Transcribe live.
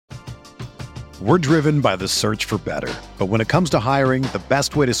We're driven by the search for better. But when it comes to hiring, the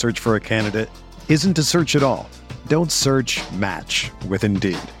best way to search for a candidate isn't to search at all. Don't search, match with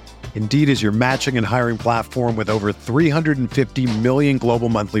Indeed. Indeed is your matching and hiring platform with over 350 million global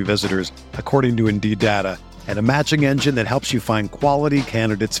monthly visitors, according to Indeed data, and a matching engine that helps you find quality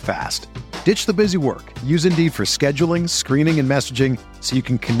candidates fast. Ditch the busy work. Use Indeed for scheduling, screening, and messaging so you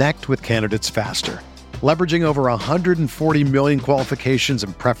can connect with candidates faster. Leveraging over 140 million qualifications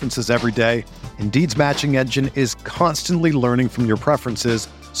and preferences every day, Indeed's matching engine is constantly learning from your preferences,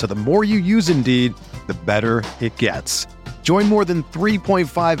 so the more you use Indeed, the better it gets. Join more than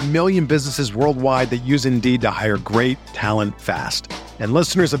 3.5 million businesses worldwide that use Indeed to hire great talent fast. And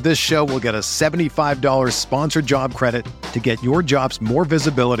listeners of this show will get a $75 sponsored job credit to get your jobs more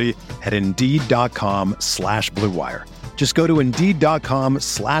visibility at Indeed.com/Blue Wire. Just go to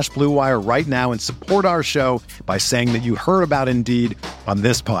Indeed.com/Blue Wire right now and support our show by saying that you heard about Indeed on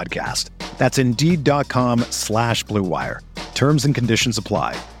this podcast. That's Indeed.com/Blue Wire. Terms and conditions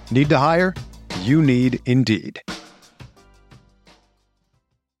apply. Need to hire? You need Indeed.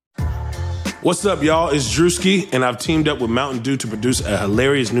 What's up, y'all? It's Drewski, and I've teamed up with Mountain Dew to produce a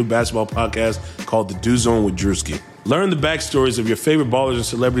hilarious new basketball podcast called The Dew Zone with Drewski. Learn the backstories of your favorite ballers and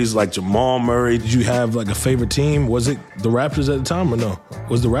celebrities like Jamal Murray. Did you have like a favorite team? Was it the Raptors at the time or no?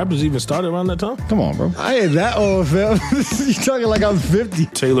 Was the Raptors even started around that time? Come on, bro. I ain't that old, fam. You talking like I'm 50.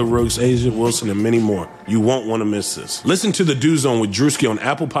 Taylor Rooks, Asia Wilson, and many more. You won't want to miss this. Listen to The Dew Zone with Drewski on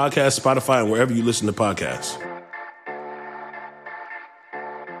Apple Podcasts, Spotify, and wherever you listen to podcasts.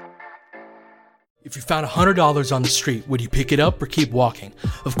 If you found $100 on the street, would you pick it up or keep walking?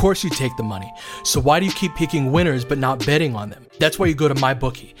 Of course you take the money. So why do you keep picking winners but not betting on them? That's why you go to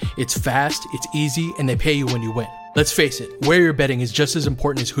MyBookie. It's fast, it's easy, and they pay you when you win. Let's face it, where you're betting is just as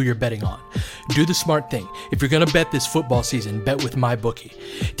important as who you're betting on. Do the smart thing. If you're going to bet this football season, bet with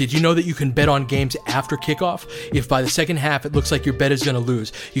MyBookie. Did you know that you can bet on games after kickoff? If by the second half it looks like your bet is going to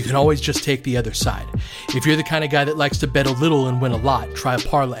lose, you can always just take the other side. If you're the kind of guy that likes to bet a little and win a lot, try a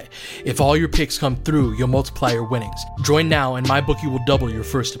parlay. If all your picks come through, you'll multiply your winnings. Join now and MyBookie will double your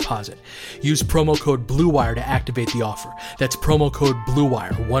first deposit. Use promo code BLUEWIRE to activate the offer. That's promo code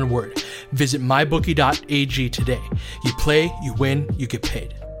BLUEWIRE, one word. Visit mybookie.ag today. You play, you win, you get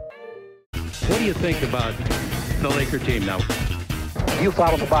paid. What do you think about the Laker team now? You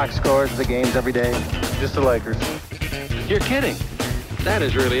follow the box scores of the games every day? Just the Lakers. You're kidding. That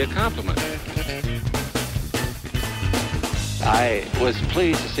is really a compliment. I was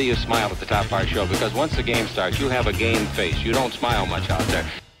pleased to see you smile at the top of our show because once the game starts, you have a game face. You don't smile much out there.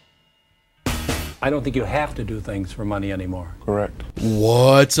 I don't think you have to do things for money anymore. Correct.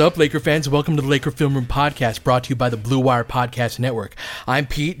 What's up, Laker fans? Welcome to the Laker Film Room Podcast, brought to you by the Blue Wire Podcast Network. I'm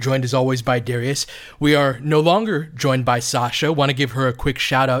Pete, joined as always by Darius. We are no longer joined by Sasha. Want to give her a quick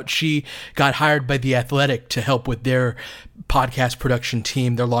shout out. She got hired by The Athletic to help with their podcast production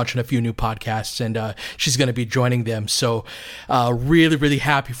team. They're launching a few new podcasts, and she's going to be joining them. So really, really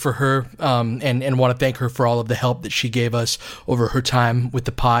happy for her, and want to thank her for all of the help that she gave us over her time with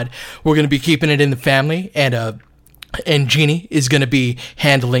the pod. We're going to be keeping it in the family, and Jeannie is going to be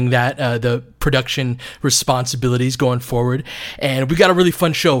handling that, the production responsibilities going forward. And we got a really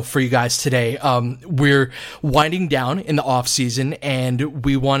fun show for you guys today. We're winding down in the off season, and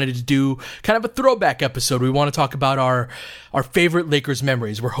we wanted to do kind of a throwback episode. We want to talk about our favorite Lakers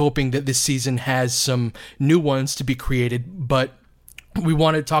memories. We're hoping that this season has some new ones to be created, but we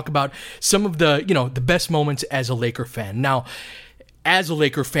want to talk about some of the, the best moments as a Laker fan. Now, as a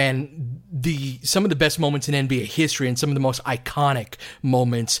Laker fan, some of the best moments in NBA history and some of the most iconic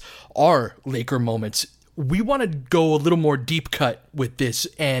moments are Laker moments. We want to go a little more deep cut with this,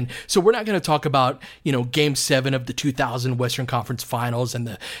 and so we're not going to talk about, Game 7 of the 2000 Western Conference Finals and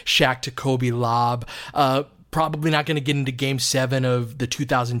the Shaq to Kobe lob. Probably not going to get into Game 7 of the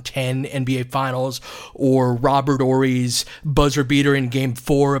 2010 NBA Finals or Robert Horry's buzzer beater in Game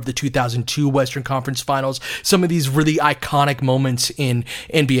 4 of the 2002 Western Conference Finals. Some of these really iconic moments in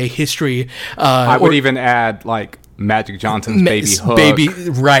NBA history. I would even add like Magic Johnson's baby hook.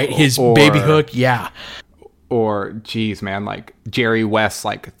 His baby hook, yeah. Or, geez, man, like Jerry West's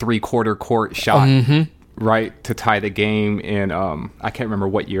like three-quarter court shot. Mm-hmm. Right, to tie the game in, I can't remember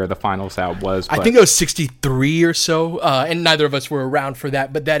what year the finals that was. But I think it was 63 or so, and neither of us were around for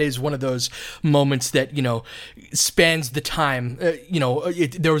that, but that is one of those moments that, spans the time.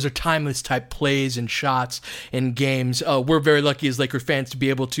 There was a timeless type plays and shots and games. We're very lucky as Laker fans to be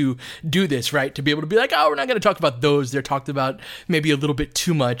able to do this, right? To be able to be like, we're not going to talk about those. They're talked about maybe a little bit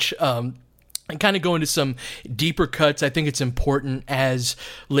too much. and kind of go into some deeper cuts. I think it's important as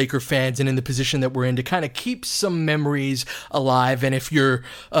Laker fans and in the position that we're in to kind of keep some memories alive. And if you're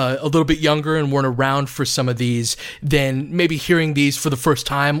a little bit younger and weren't around for some of these, then maybe hearing these for the first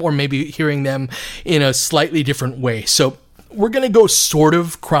time, or maybe hearing them in a slightly different way. So we're going to go sort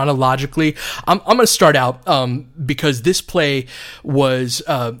of chronologically. I'm going to start out because this play was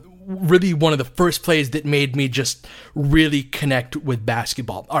really one of the first plays that made me just really connect with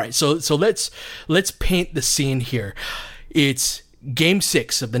basketball. All right, so let's paint the scene here. It's Game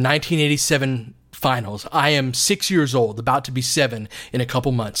 6 of the 1987 Finals. I am 6 years old, about to be 7 in a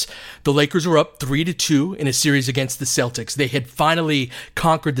couple months. The Lakers were up 3-2 in a series against the Celtics. They had finally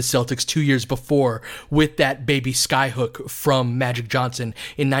conquered the Celtics 2 years before with that baby skyhook from Magic Johnson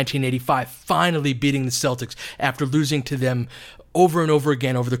in 1985, finally beating the Celtics after losing to them over and over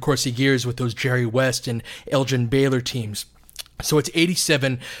again over the course of years with those Jerry West and Elgin Baylor teams. So it's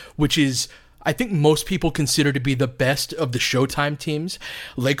 87, which is, I think most people consider to be the best of the Showtime teams.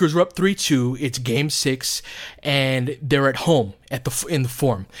 Lakers were up 3-2. It's Game 6, and they're at home in the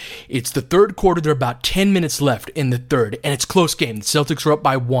Forum. It's the third quarter. There are about 10 minutes left in the third, and it's a close game. The Celtics are up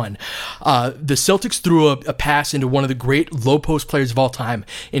by 1. The Celtics threw a pass into one of the great low-post players of all time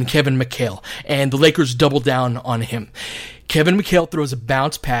in Kevin McHale, and the Lakers doubled down on him. Kevin McHale throws a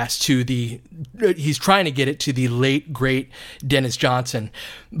bounce pass to he's trying to get it to the late, great Dennis Johnson,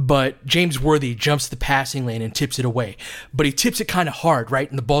 but James Worthy jumps the passing lane and tips it away. But he tips it kind of hard, right?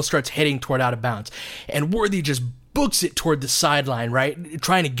 And the ball starts heading toward out of bounds. And Worthy just books it toward the sideline, right?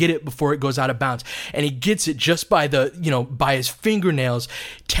 Trying to get it before it goes out of bounds. And he gets it just by by his fingernails,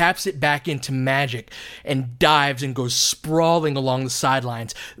 taps it back into Magic, and dives and goes sprawling along the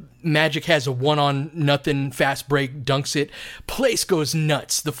sidelines. Magic has a 1-on-0 fast break, dunks it. Place goes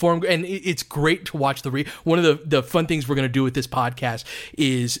nuts. The Forum, and it's great to watch one of the fun things we're going to do with this podcast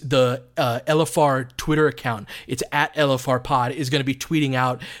is the LFR Twitter account. It's at LFR Pod, is going to be tweeting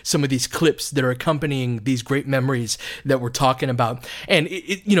out some of these clips that are accompanying these great memories that we're talking about. And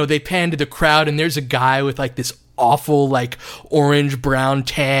they pan to the crowd, and there's a guy with like this awful like orange brown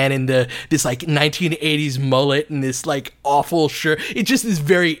tan and this like 1980s mullet and this like awful shirt. It's just this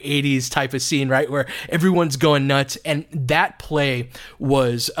very 80s type of scene, right, where everyone's going nuts. And that play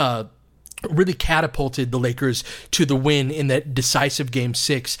was really catapulted the Lakers to the win in that decisive Game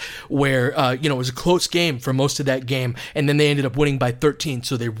 6, where it was a close game for most of that game, and then they ended up winning by 13,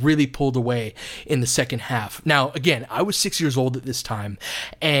 so they really pulled away in the second half. Now, again, I was 6 years old at this time,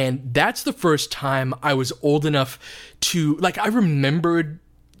 and that's the first time I was old enough to, I remembered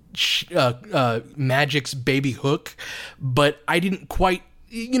Magic's baby hook, but I didn't quite,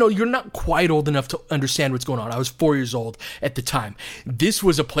 you're not quite old enough to understand what's going on. I was 4 years old at the time. This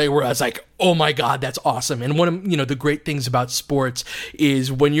was a play where I was like, oh my God, that's awesome. And one of, the great things about sports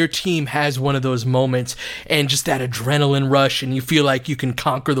is when your team has one of those moments and just that adrenaline rush and you feel like you can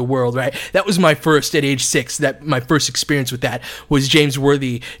conquer the world, right? That was my first at age 6, my first experience with that was James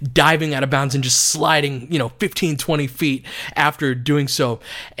Worthy diving out of bounds and just sliding, 15, 20 feet after doing so.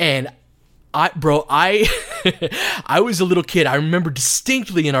 And I was a little kid. I remember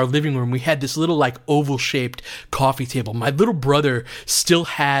distinctly in our living room, we had this little oval shaped coffee table. My little brother still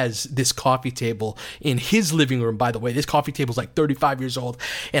has this coffee table in his living room, by the way. This coffee table is 35 years old.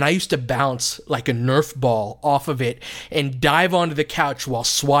 And I used to bounce like a Nerf ball off of it and dive onto the couch while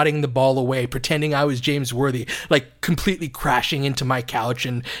swatting the ball away, pretending I was James Worthy, completely crashing into my couch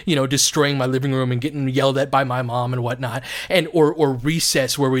and, destroying my living room and getting yelled at by my mom and whatnot. And, or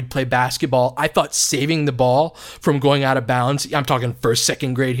recess where we'd play basketball. I thought saving the ball from going out of bounds, I'm talking first,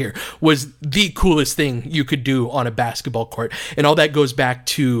 second grade here, was the coolest thing you could do on a basketball court. And all that goes back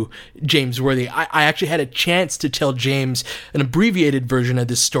to James Worthy. I actually had a chance to tell James an abbreviated version of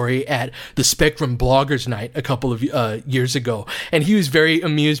this story at the Spectrum Bloggers Night a couple of years ago. And he was very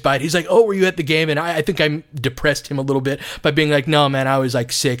amused by it. He's like, oh, were you at the game? And I think I depressed him a little bit by being like, no, man, I was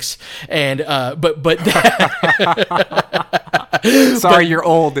 6. And, Sorry, you're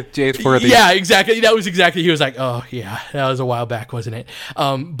old, James Worthy. Yeah, exactly. That was exactly. He was like, "Oh, yeah, that was a while back, wasn't it?"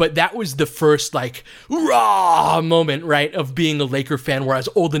 But that was the first raw moment, right, of being a Laker fan, where I was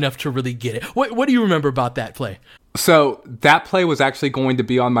old enough to really get it. What do you remember about that play? So that play was actually going to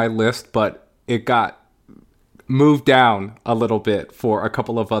be on my list, but it got moved down a little bit for a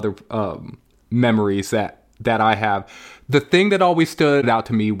couple of other memories that I have. The thing that always stood out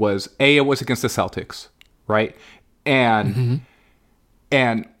to me was it was against the Celtics, right, and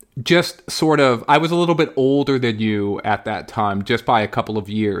just sort of, I was a little bit older than you at that time, just by a couple of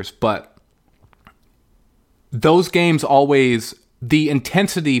years, but those games always, the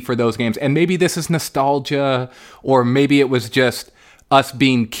intensity for those games, and maybe this is nostalgia, or maybe it was just us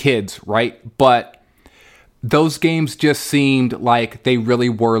being kids, right? But those games just seemed like they really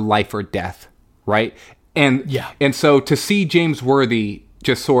were life or death, right? And so to see James Worthy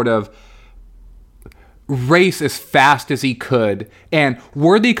just sort of race as fast as he could, and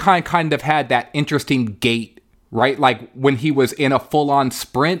Worthy kind of had that interesting gait, right? Like when he was in a full-on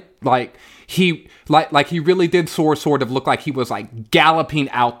sprint, like he really did sort of look like he was like galloping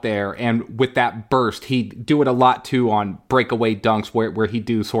out there, and with that burst, he'd do it a lot too on breakaway dunks where he'd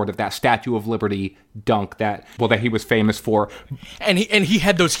do sort of that Statue of Liberty dunk that he was famous for. And he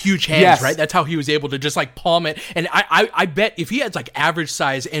had those huge hands, right? That's how he was able to just like palm it. And I bet if he had like average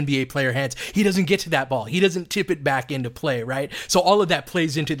size NBA player hands, he doesn't get to that ball. He doesn't tip it back into play, right? So all of that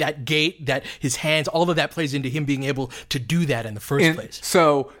plays into that gait, that his hands, all of that plays into him being able to do that in the first place.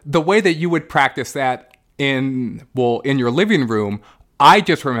 So the way that you would practice that in your living room, I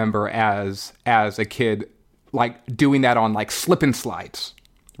just remember as a kid like doing that on like slip and slides.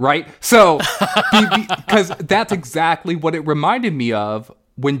 Right? So, because that's exactly what it reminded me of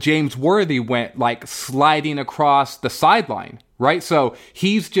when James Worthy went like sliding across the sideline, right? So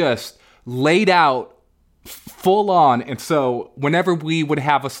he's just laid out full on. And so whenever we would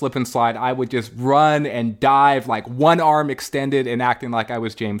have a slip and slide, I would just run and dive like one arm extended and acting like I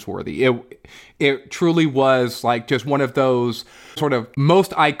was James Worthy. It truly was like just one of those sort of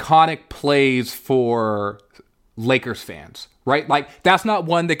most iconic plays for Lakers fans. Right? Like, that's not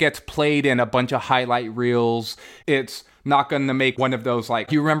one that gets played in a bunch of highlight reels. It's not going to make one of those,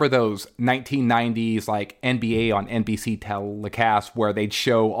 like, you remember those 1990s, like, NBA on NBC telecast where they'd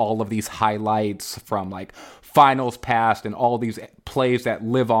show all of these highlights from, like, finals past and all these plays that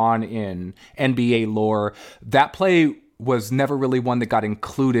live on in NBA lore. That play was never really one that got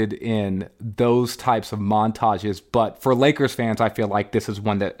included in those types of montages. But for Lakers fans, I feel like this is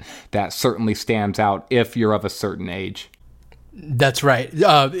one that certainly stands out if you're of a certain age. That's right.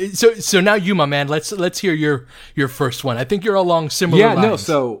 So now you, my man, let's hear your first one. I think you're along similar lines. No.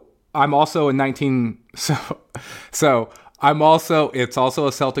 So I'm also in 19. So I'm also. It's also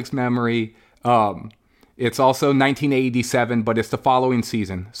a Celtics memory. It's also 1987, but it's the following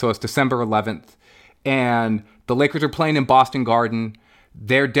season. So it's December 11th, and the Lakers are playing in Boston Garden.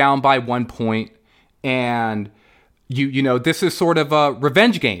 They're down by 1 point, and you know this is sort of a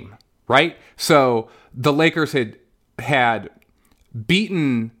revenge game, right? So the Lakers had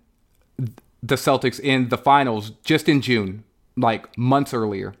beaten the Celtics in the finals just in June, like months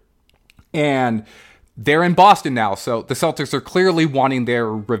earlier. And they're in Boston now, so the Celtics are clearly wanting their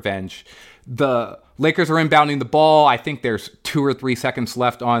revenge. The Lakers are inbounding the ball. I think there's 2 or 3 seconds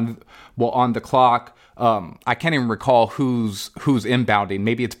left on the clock. I can't even recall who's inbounding.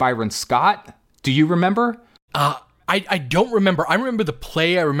 Maybe it's Byron Scott. Do you remember? I don't remember. I remember the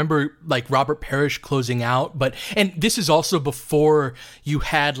play. I remember like Robert Parrish closing out. And this is also before you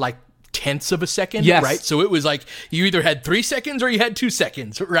had like tenths of a second, right? So it was like you either had 3 seconds or you had 2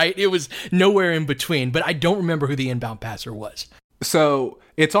 seconds, right? It was nowhere in between. But I don't remember who the inbound passer was. So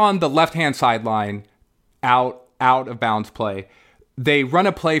it's on the left-hand sideline, out of bounds play. They run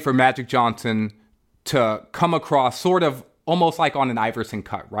a play for Magic Johnson to come across sort of almost like on an Iverson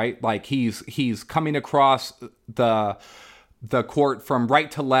cut, right? Like he's coming across the court from right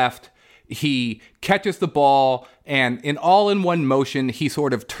to left. He catches the ball, and in all-in-one motion, he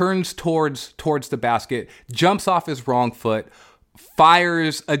sort of turns towards the basket, jumps off his wrong foot,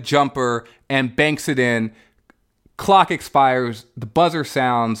 fires a jumper, and banks it in. Clock expires, the buzzer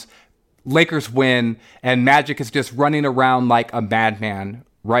sounds, Lakers win, and Magic is just running around like a madman,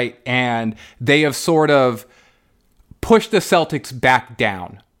 right? And they have sort of pushed the Celtics back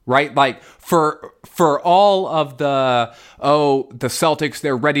down, right? Like for all of the Celtics,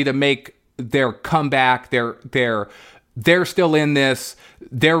 they're ready to make their comeback. They're still in this.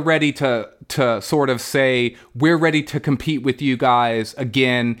 They're ready to sort of say, we're ready to compete with you guys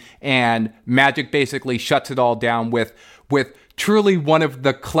again. And Magic basically shuts it all down with truly one of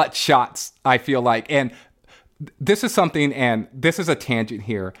the clutch shots, I feel like. And this is something, and this is a tangent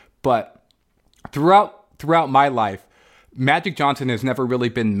here, but throughout my life, Magic Johnson has never really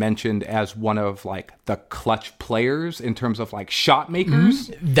been mentioned as one of like the clutch players in terms of like shot makers.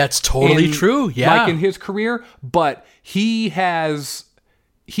 Mm-hmm. That's totally true. Yeah. Like in his career, but he has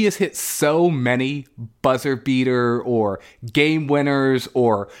hit so many buzzer beater or game winners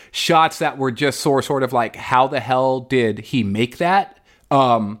or shots that were just sort of like, how the hell did he make that?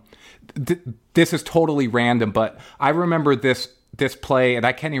 This is totally random, but I remember this play, and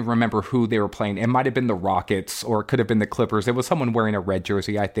I can't even remember who they were playing. It might have been the Rockets, or it could have been the Clippers. It was someone wearing a red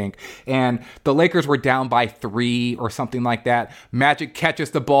jersey, I think. And the Lakers were down by 3 or something like that. Magic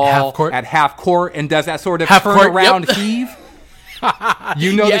catches the ball at half court and does that sort of turnaround heave.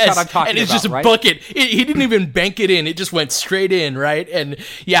 You know the shot I'm talking about, and it's just a right? bucket. He didn't even bank it in. It just went straight in, right? And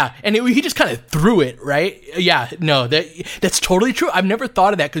he just kind of threw it, right? Yeah, no, that's totally true. I've never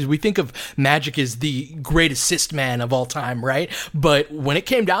thought of that because we think of Magic as the great assist man of all time, right? But when it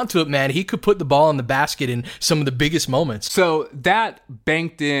came down to it, man, he could put the ball in the basket in some of the biggest moments. So that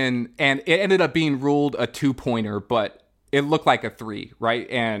banked in, and it ended up being ruled a 2-pointer, but it looked like a 3, right?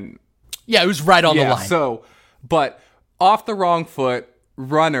 And yeah, it was right on the line. So, but off the wrong foot,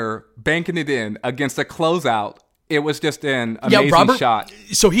 runner banking it in against a closeout. It was just an amazing shot.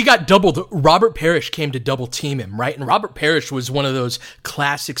 So he got doubled. Robert Parrish came to double team him, right? And Robert Parrish was one of those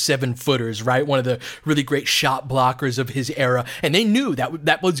classic 7-footers, right? One of the really great shot blockers of his era. And they knew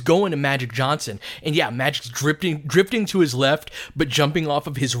that was going to Magic Johnson. And yeah, Magic's drifting to his left, but jumping off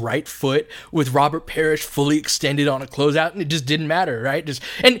of his right foot with Robert Parrish fully extended on a closeout. And it just didn't matter, right?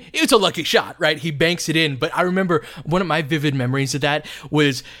 And it was a lucky shot, right? He banks it in. But I remember one of my vivid memories of that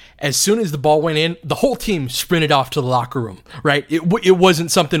was as soon as the ball went in, the whole team sprinted off to the locker room, right? It wasn't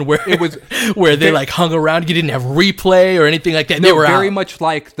something where it was where they like hung around. You didn't have replay or anything like that. No, they were very out. much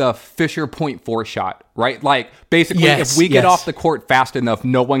like the Fisher .4 shot, right? Like basically, if we get off the court fast enough,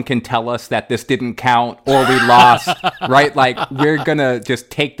 no one can tell us that this didn't count or we lost, right? Like we're gonna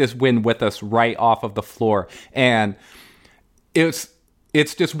just take this win with us right off of the floor, and it's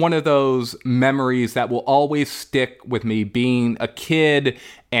just one of those memories that will always stick with me, being a kid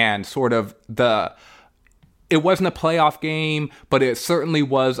and sort of it wasn't a playoff game, but it certainly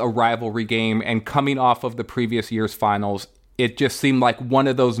was a rivalry game. And coming off of the previous year's finals, it just seemed like one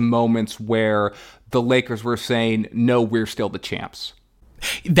of those moments where the Lakers were saying, no, we're still the champs.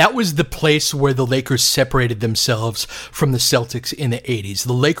 That was the place where the Lakers separated themselves from the Celtics in the 80s.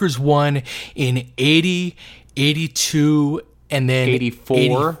 The Lakers won in 80, 82, and then 84?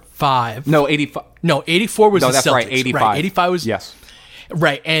 85. No, 85. No, 84 was the Celtics. No, that's right, 85. Right, 85 was... Yes.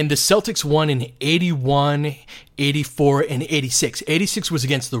 Right, and the Celtics won in 81, 84, and 86. 86 was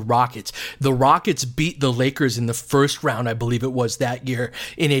against the Rockets. The Rockets beat the Lakers in the first round, I believe it was that year,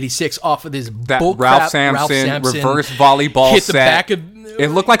 in 86, off of this bull Ralph crap. Sampson reverse volleyball hit set. The back of, it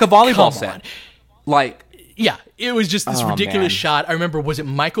looked like a volleyball set. Like... Yeah, it was just this ridiculous shot. I remember, was it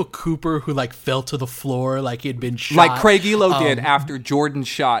Michael Cooper who like fell to the floor like he had been shot? Like Craig Elo did after Jordan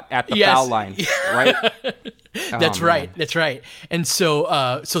shot at the foul line, right? That's right. That's right. And so,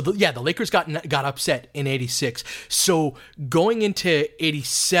 the Lakers got upset in 86. So going into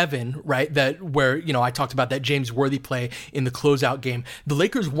 87, right, where I talked about that James Worthy play in the closeout game, the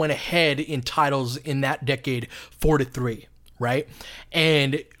Lakers went ahead in titles in that decade 4-3. Right,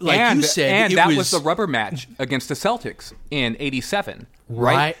 and you said, that was the rubber match against the Celtics in '87,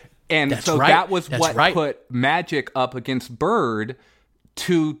 right? And That's so right. that was That's what right. put Magic up against Bird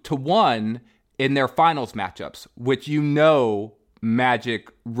 2-1 in their finals matchups, which Magic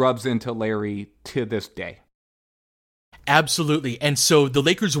rubs into Larry to this day. Absolutely. And so the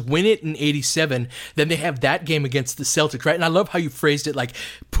Lakers win it in 87. Then they have that game against the Celtics, right? And I love how you phrased it, like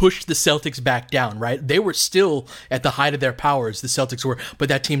push the Celtics back down, right? They were still at the height of their powers, the Celtics were, but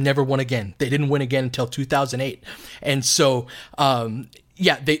that team never won again. They didn't win again until 2008. And so,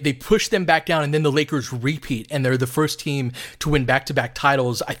 they push them back down, and then the Lakers repeat, and they're the first team to win back-to-back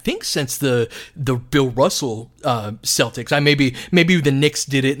titles, I think, since the Bill Russell Celtics. Maybe the Knicks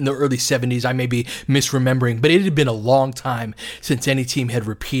did it in the early 70s. I may be misremembering, but it had been a long time since any team had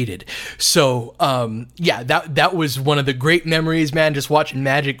repeated. So, that was one of the great memories, man, just watching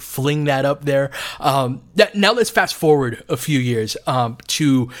Magic fling that up there. Now let's fast forward a few years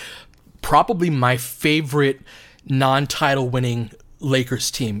to probably my favorite non-title winning Lakers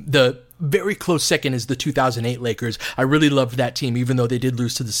team. The very close second is the 2008 Lakers. I really loved that team, even though they did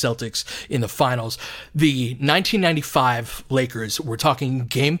lose to the Celtics in the finals. The 1995 Lakers, we're talking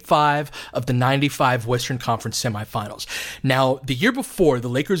Game 5 of the 95 Western Conference semifinals. Now, the year before, the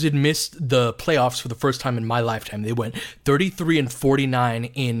Lakers had missed the playoffs for the first time in my lifetime. They went 33-49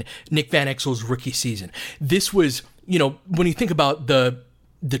 in Nick Van Exel's rookie season. This was, when you think about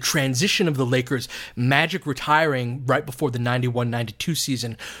the transition of the Lakers, Magic retiring right before the 91-92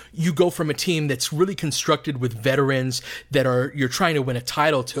 season, you go from a team that's really constructed with veterans you're trying to win a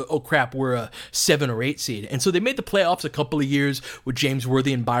title to, oh crap, we're a 7 or 8 seed. And so they made the playoffs a couple of years with James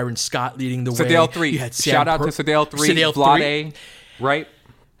Worthy and Byron Scott leading the way. Sedale 3. You had Shout out to Sedale 3. Vlade, right?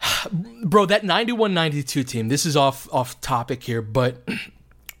 Bro, that 91-92 team, this is off topic here, but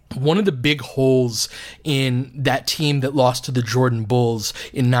one of the big holes in that team that lost to the Jordan Bulls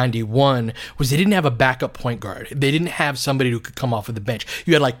in 91 was they didn't have a backup point guard. They didn't have somebody who could come off of the bench.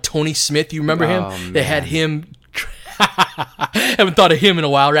 You had like Tony Smith. You remember him? Man. They had him Haven't thought of him in a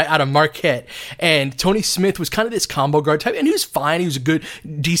while, right? Out of Marquette. And Tony Smith was kind of this combo guard type, and he was fine. He was a good,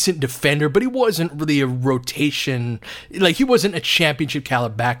 decent defender, but he wasn't really a rotation. Like, he wasn't a championship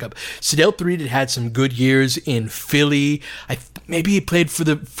caliber backup. Sedale Threatt had some good years in Philly. Maybe he played for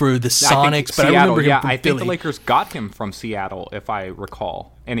the Sonics, but Seattle, I remember him from Philly. I think the Lakers got him from Seattle, if I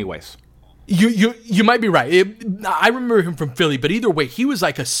recall. Anyways. You might be right. I remember him from Philly, but either way, he was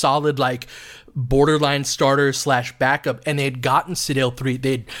like a solid, like, borderline starter / backup, and they had gotten Sedale Threatt.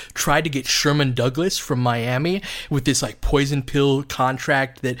 They had tried to get Sherman Douglas from Miami with this like poison pill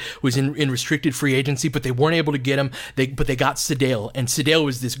contract that was in restricted free agency, but they weren't able to get him. But they got Sedale, and Sedale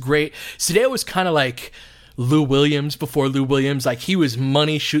was this great. Sedale was kind of like Lou Williams before Lou Williams. Like, he was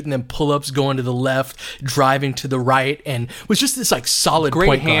money, shooting them pull-ups, going to the left, driving to the right, and was just this like solid great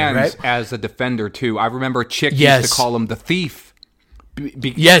point hands guard, right? As a defender too. I remember Chick used to call him the Thief.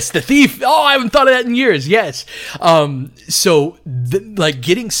 Yes, the Thief. Oh, I haven't thought of that in years. Yes. So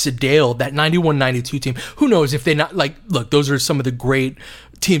getting Sedale, that 91-92 team, who knows if they not, like, look, those are some of the great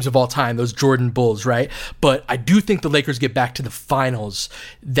teams of all time, those Jordan Bulls, right? But I do think the Lakers get back to the finals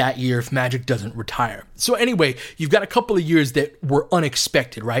that year if Magic doesn't retire. So anyway, you've got a couple of years that were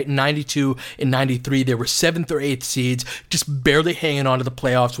unexpected, right? In 92 and 93, they were 7th or 8th seeds, just barely hanging on to the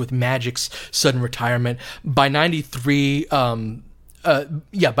playoffs with Magic's sudden retirement. By 93,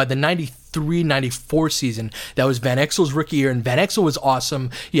 by the 93-94 season, that was Van Exel's rookie year, and Van Exel was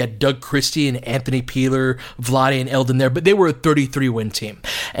awesome. You had Doug Christie and Anthony Peeler, Vlade and Eldon there, but they were a 33-win team,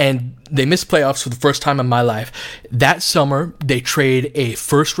 and they missed playoffs for the first time in my life. That summer, they trade a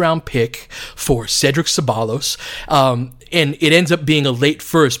first-round pick for Cedric Ceballos, and it ends up being a late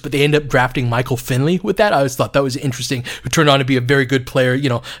first, but they end up drafting Michael Finley with that. I always thought that was interesting, who turned out to be a very good player,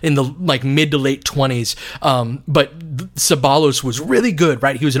 in the like mid to late 20s. But Ceballos was really good,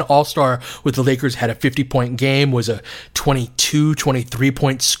 right? He was an all-star with the Lakers, had a 50-point game, was a 22,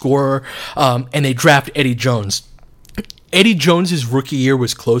 23-point scorer, and they draft Eddie Jones. Eddie Jones' rookie year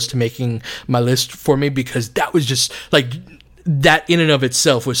was close to making my list for me because that was just like, that in and of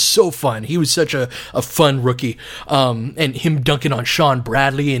itself was so fun. He was such a fun rookie. And him dunking on Sean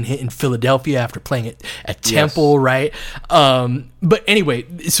Bradley in Philadelphia after playing at Temple, right? But anyway,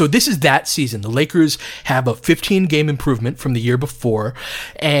 so this is that season. The Lakers have a 15-game improvement from the year before,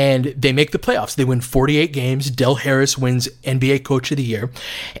 and they make the playoffs. They win 48 games. Del Harris wins NBA Coach of the Year.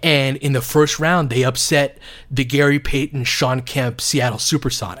 And in the first round, they upset the Gary Payton, Sean Kemp, Seattle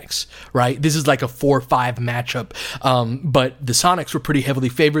Supersonics, right? This is like a 4-5 matchup. But the Sonics were pretty heavily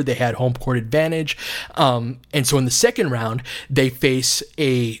favored. They had home court advantage. And so in the second round, they face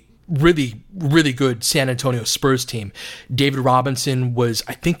a really, really good San Antonio Spurs team. David Robinson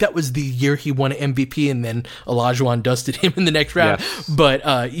I think that was the year he won MVP, and then Olajuwon dusted him in the next round. Yes.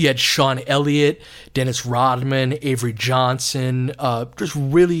 But you had Sean Elliott, Dennis Rodman, Avery Johnson, just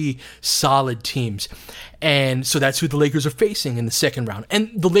really solid teams. And so that's who the Lakers are facing in the second round. And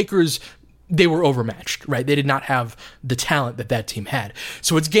the Lakers, they were overmatched, right? They did not have the talent that team had.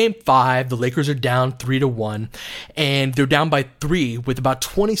 So it's game 5. The Lakers are down 3-1, and they're down by 3 with about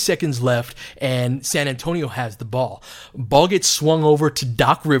 20 seconds left, and San Antonio has the ball. Ball gets swung over to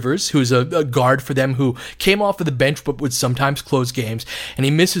Doc Rivers, who's a guard for them who came off of the bench but would sometimes close games, and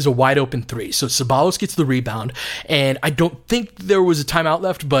he misses a wide open 3. So Ceballos gets the rebound, and I don't think there was a timeout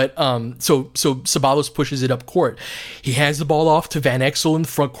left, but so Ceballos pushes it up court. He hands the ball off to Van Exel in the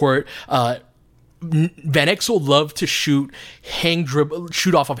front court. Van Exel loved to shoot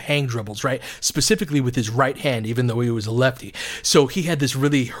off of hang dribbles, right? Specifically with his right hand, even though he was a lefty. So he had this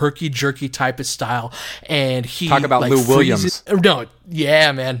really herky-jerky type of style, and he talk about Lou Williams. No,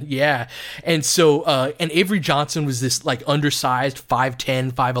 yeah, man, yeah. And so, and Avery Johnson was this like undersized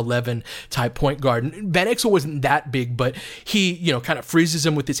 5'10", 5'11" type point guard. And Van Exel wasn't that big, but he, kind of freezes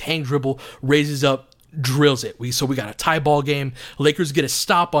him with his hang dribble, raises up, drills it. We got a tie ball game. Lakers get a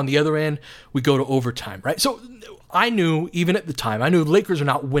stop on the other end. We go to overtime, right? So I knew, even at the time, the Lakers are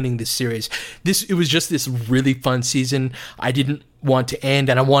not winning this series. It was just this really fun season. I didn't want to end,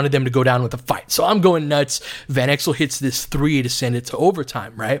 and I wanted them to go down with a fight. So I'm going nuts. Van Exel hits this 3 to send it to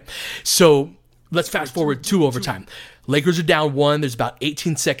overtime, right? So let's fast forward to overtime. Lakers are down 1. There's about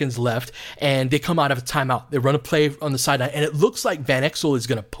 18 seconds left, and they come out of a timeout. They run a play on the sideline, and it looks like Van Exel is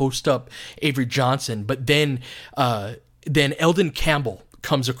going to post up Avery Johnson, but then Eldon Campbell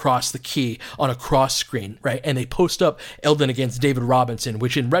comes across the key on a cross screen, right? And they post up Eldon against David Robinson,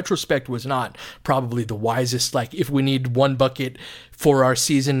 which in retrospect was not probably the wisest. Like, if we need one bucket for our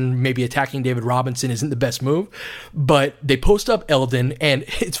season, maybe attacking David Robinson isn't the best move. But they post up Eldon, and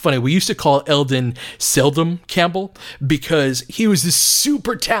it's funny, we used to call Eldon Seldom Campbell because he was this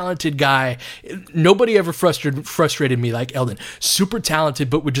super talented guy. Nobody ever frustrated me like Eldon. Super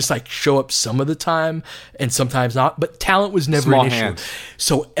talented, but would just like show up some of the time and sometimes not. But talent was never an issue.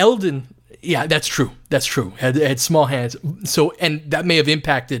 So Eldon, yeah, that's true. That's true. Had small hands. So, and that may have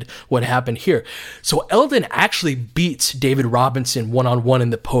impacted what happened here. So Eldon actually beats David Robinson one-on-one in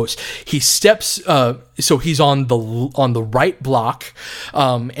the post. He steps, so he's on the right block,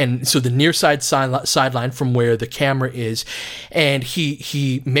 and so the near sideline from where the camera is, and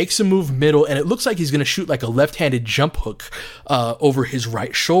he makes a move middle, and it looks like he's going to shoot like a left-handed jump hook over his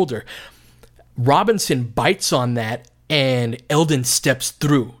right shoulder. Robinson bites on that, and Eldon steps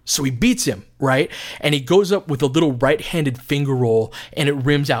through. So he beats him, right? And he goes up with a little right-handed finger roll, and it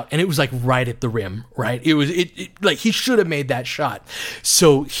rims out. And it was like right at the rim, right? It was like he should have made that shot.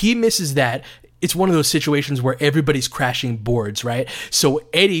 So he misses that. It's one of those situations where everybody's crashing boards, right? So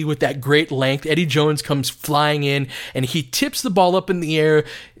Eddie, with that great length, Eddie Jones comes flying in, and he tips the ball up in the air.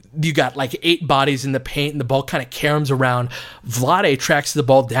 You got like 8 bodies in the paint, and the ball kind of caroms around. Vlade tracks the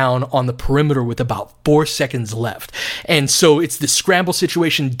ball down on the perimeter with about 4 seconds left. And so it's the scramble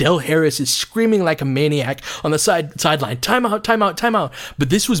situation. Del Harris is screaming like a maniac on the sideline. Timeout, timeout, timeout. But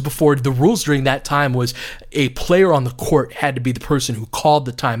this was before the rules during that time was a player on the court had to be the person who called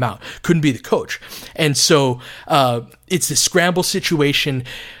the timeout. Couldn't be the coach. And so it's the scramble situation.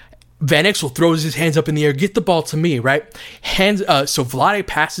 Van Exel throws his hands up in the air, get the ball to me, right? So Vlade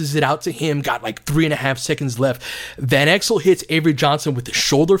passes it out to him, got like 3.5 seconds left. Van Exel hits Avery Johnson with the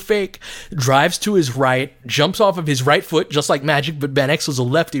shoulder fake, drives to his right, jumps off of his right foot, just like magic, but Van Exel's a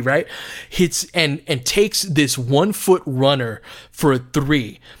lefty, right? Hits and takes this 1-foot runner for a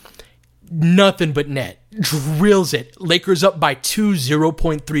 3. Nothing but net. Drills it. Lakers up by 2,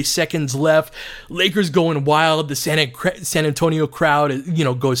 0.3 seconds left. Lakers going wild. The San Antonio crowd,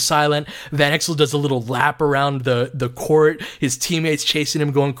 goes silent. Van Exel does a little lap around the court. His teammates chasing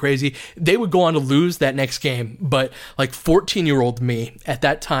him, going crazy. They would go on to lose that next game, but like 14-year-old me at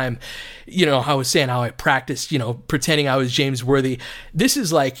that time, I was saying how I practiced, pretending I was James Worthy. This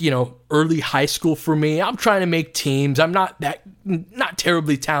is like, early high school for me. I'm trying to make teams. I'm not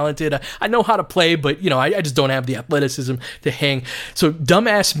terribly talented. I know how to play, but I just don't have the athleticism to hang. So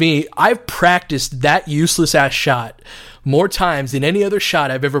dumbass me, I've practiced that useless ass shot more times than any other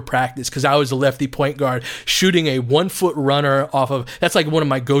shot I've ever practiced because I was a lefty point guard shooting a 1-foot runner off of, that's like one of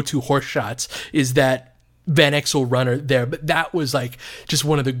my go-to horse shots, is that Van Exel runner there. But that was like just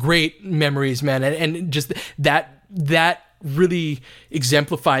one of the great memories, man. And just that really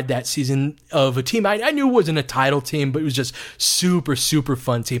exemplified that season of a team I knew wasn't a title team, but it was just super, super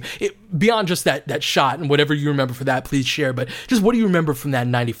fun team. Beyond just that shot, and whatever you remember for that, please share. But just what do you remember from that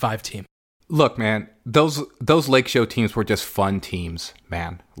 95 team? Look, man, those Lake Show teams were just fun teams,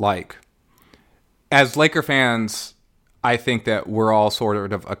 man. Like, as Laker fans, I think that we're all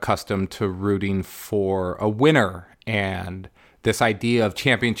sort of accustomed to rooting for a winner and this idea of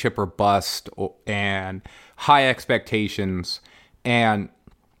championship or bust and high expectations. And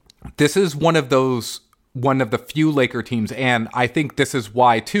this is one of the few Laker teams. And I think this is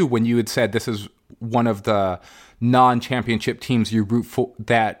why, too, when you had said this is one of the non-championship teams you root for,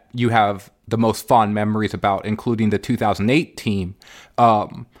 that you have the most fond memories about, including the 2008 team.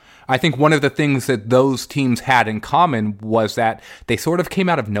 I think one of the things that those teams had in common was that they sort of came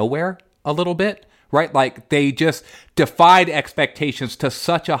out of nowhere a little bit, right? Like, they just defied expectations to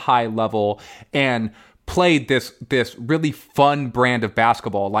such a high level and played this really fun brand of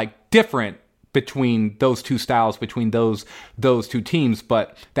basketball, like different between those two styles, between those two teams.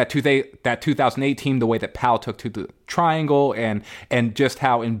 But that 2008 team, the way that Powell took to the triangle and just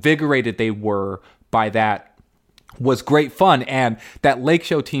how invigorated they were by that was great fun. And that Lake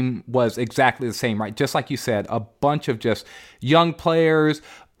Show team was exactly the same, right? Just like you said, a bunch of just young players,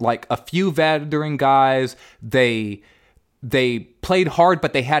 like a few veteran guys. They played hard,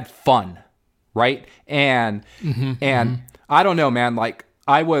 but they had fun, right? And I don't know, man, like,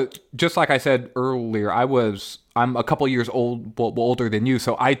 I was, just like I said earlier, I'm a couple years older than you,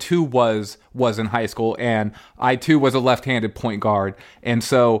 so I too was in high school, and I too was a left-handed point guard. And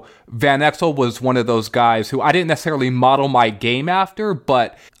so Van Exel was one of those guys who I didn't necessarily model my game after,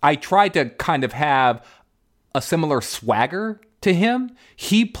 but I tried to kind of have a similar swagger to him.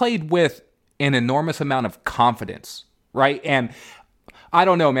 He played with an enormous amount of confidence, right? And I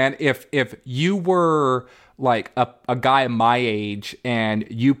don't know, man, if you were like a guy my age and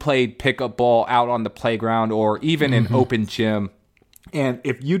you played pickup ball out on the playground or even an open gym, and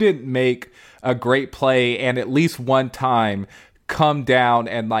if you didn't make a great play and at least one time come down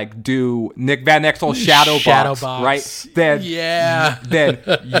and like do Nick Van Exel shadow box, right? Then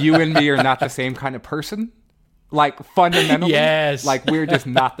you and me are not the same kind of person. Like fundamentally, like we're just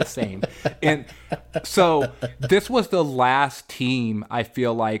not the same. And so this was the last team, I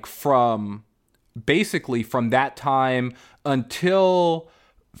feel like, from that time until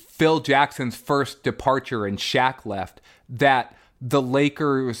Phil Jackson's first departure and Shaq left, that the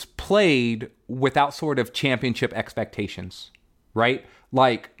Lakers played without sort of championship expectations, right?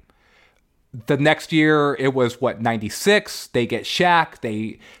 Like the next year, it was 96. They get Shaq.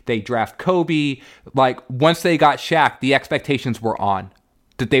 They draft Kobe. Like once they got Shaq, the expectations were on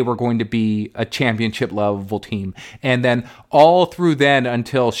that they were going to be a championship level team. And then all through then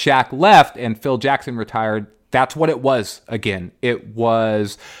until Shaq left and Phil Jackson retired, that's what it was again. It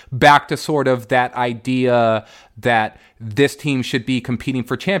was back to sort of that idea that this team should be competing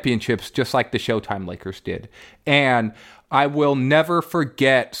for championships just like the Showtime Lakers did. And I will never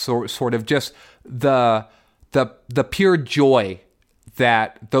forget sort of just the pure joy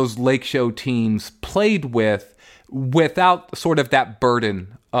that those Lake Show teams played with without sort of that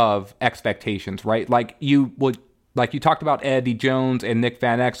burden of expectations, right? Like you talked about Eddie Jones and Nick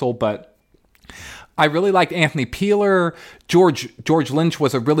Van Exel, but I really liked Anthony Peeler. George Lynch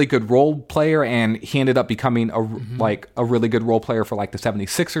was a really good role player, and he ended up becoming a really good role player for like the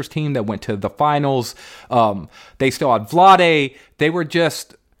 76ers team that went to the finals. They still had Vlade. They were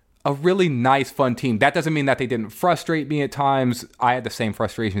just a really nice, fun team. That doesn't mean that they didn't frustrate me at times. I had the same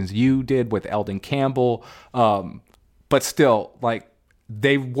frustrations you did with Eldon Campbell. But still, like,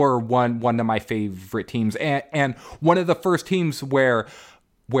 they were one of my favorite teams. And one of the first teams where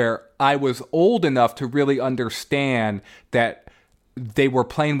I was old enough to really understand that they were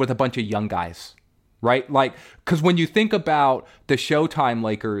playing with a bunch of young guys, right? Like, because when you think about the Showtime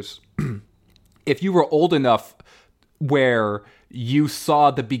Lakers, if you were old enough where you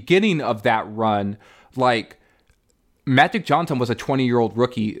saw the beginning of that run, like Magic Johnson was a 20-year-old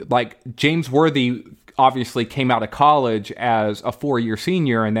rookie. Like James Worthy obviously came out of college as a 4-year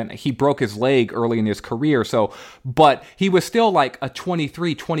senior, and then he broke his leg early in his career. So, but he was still like a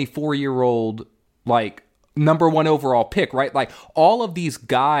 23, 24-year-old, like number one overall pick, right? Like all of these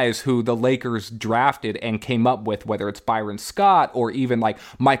guys who the Lakers drafted and came up with, whether it's Byron Scott or even like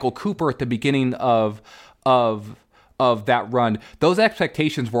Michael Cooper at the beginning of that run, those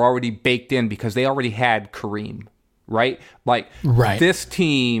expectations were already baked in because they already had Kareem, right? Like this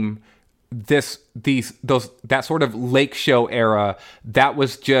team, that sort of Lake Show era, that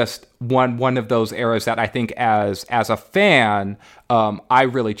was just one of those eras that I think as a fan, I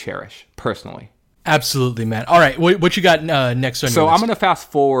really cherish personally. Absolutely, man. All right, what you got next on your list? I'm going to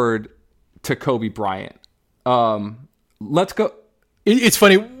fast forward to Kobe Bryant. Let's go. It's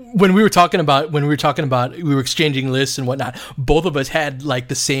funny. When we were exchanging lists and whatnot, both of us had like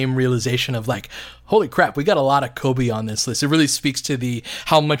the same realization of like, holy crap, we got a lot of Kobe on this list. It really speaks to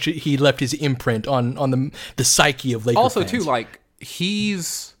how much he left his imprint on the psyche of Lakers also fans. Too, like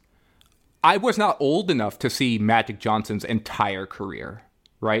I was not old enough to see Magic Johnson's entire career,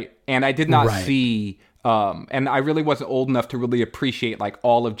 right? And I did not see, and I really wasn't old enough to really appreciate like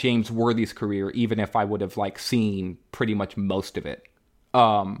all of James Worthy's career, even if I would have like seen pretty much most of it.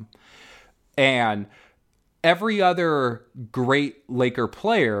 And every other great Laker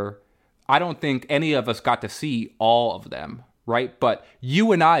player, I don't think any of us got to see all of them, right? But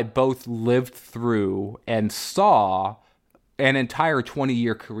you and I both lived through and saw an entire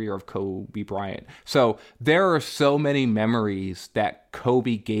 20-year career of Kobe Bryant. So there are so many memories that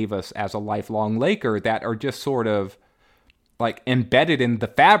Kobe gave us as a lifelong Laker that are just sort of like embedded in the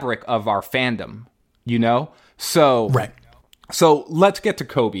fabric of our fandom, you know? So let's get to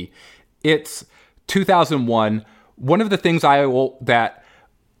Kobe. It's 2001. One of the things that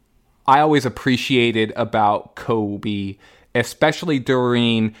I always appreciated about Kobe, especially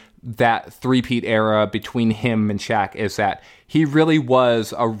during that three-peat era between him and Shaq, is that he really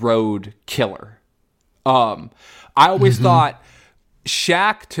was a road killer. I always thought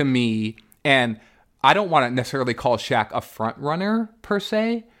Shaq, to me, and I don't want to necessarily call Shaq a front runner per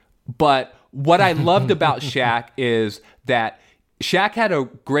se, but what I loved about Shaq is that Shaq had a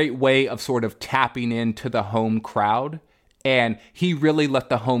great way of sort of tapping into the home crowd, and he really let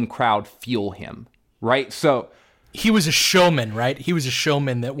the home crowd fuel him, right? So he was a showman, right? He was a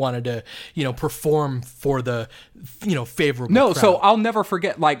showman that wanted to, perform for the, favorable crowd. So I'll never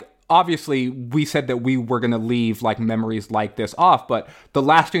forget, like, obviously we said that we were going to leave like memories like this off, but the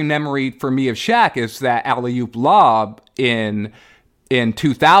lasting memory for me of Shaq is that alley-oop lob in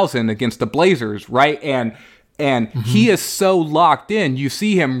 2000 against the Blazers, right? And he is so locked in. You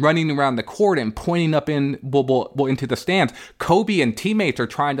see him running around the court and pointing up into the stands. Kobe and teammates are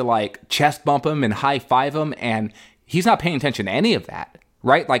trying to like chest bump him and high five him, and he's not paying attention to any of that,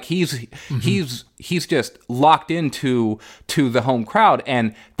 right? Like he's just locked into the home crowd,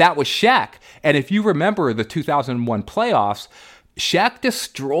 and that was Shaq. And if you remember the 2001 playoffs, Shaq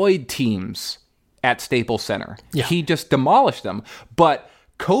destroyed teams at Staples Center. Yeah. He just demolished them. But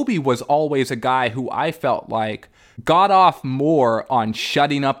Kobe was always a guy who I felt like got off more on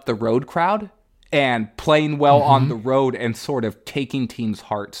shutting up the road crowd and playing well on the road and sort of taking teams'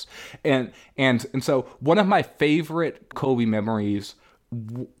 hearts. And so one of my favorite Kobe memories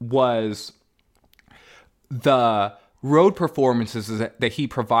was the road performances that he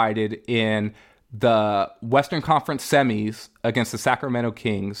provided in the Western Conference semis against the Sacramento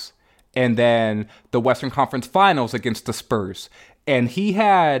Kings and then the Western Conference Finals against the Spurs. And he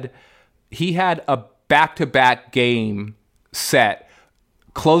had a back-to-back game set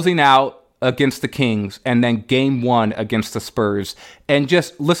closing out against the Kings and then game 1 against the Spurs. And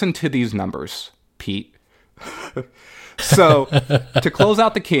just listen to these numbers, Pete. So to close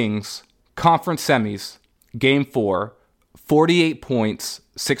out the Kings, conference semis, game 4, 48 points,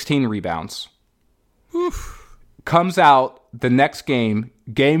 16 rebounds. Oof. Comes out the next game,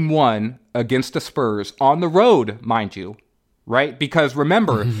 game 1 against the Spurs on the road, mind you. Right? Because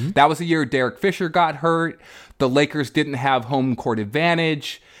remember, that was the year Derek Fisher got hurt. The Lakers didn't have home court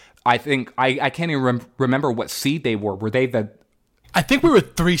advantage. I think, I can't even remember what seed they were. Were they the... I think we were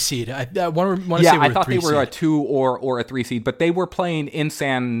 3 seed. I want to say we were 3 seed. Yeah, I thought they were a 2 or a 3 seed, but they were playing in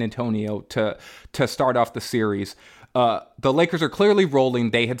San Antonio to start off the series. The Lakers are clearly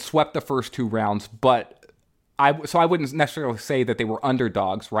rolling. They had swept the first 2 rounds, but I wouldn't necessarily say that they were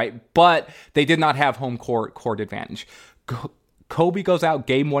underdogs, right? But they did not have home court advantage. Kobe goes out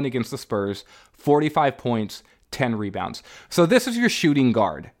game 1 against the Spurs, 45 points, 10 rebounds. So this is your shooting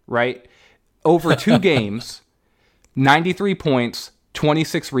guard, right? Over 2 games, 93 points,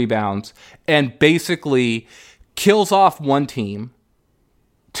 26 rebounds, and basically kills off one team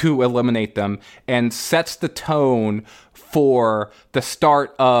to eliminate them and sets the tone for the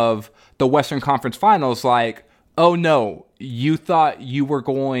start of the Western Conference Finals. Like, oh no, you thought you were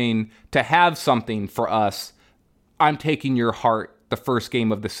going to have something for us. I'm taking your heart the first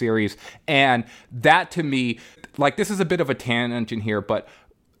game of the series. And that to me, like, this is a bit of a tangent here, but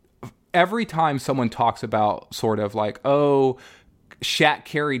every time someone talks about sort of like, oh, Shaq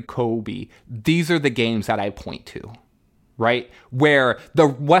carried Kobe, these are the games that I point to, right? Where the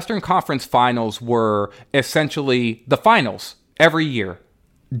Western Conference Finals were essentially the finals every year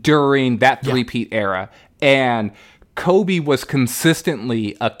during that three-peat era. And Kobe was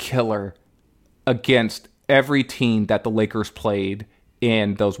consistently a killer against every team that the Lakers played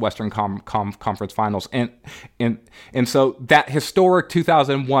in those Western Conference Finals. And so that historic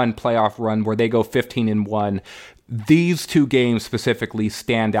 2001 playoff run where they go 15-1, these 2 games specifically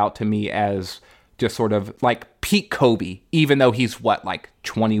stand out to me as just sort of like peak Kobe, even though he's like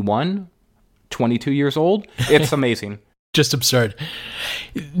 21, 22 years old. It's amazing. Just absurd.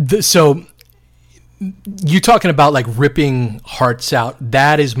 So you talking about like ripping hearts out,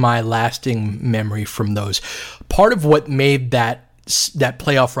 that is my lasting memory from those. Part of what made that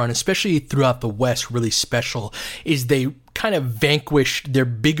playoff run, especially throughout the West, really special is they kind of vanquished their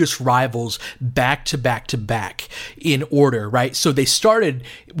biggest rivals back to back to back in order, right? So they started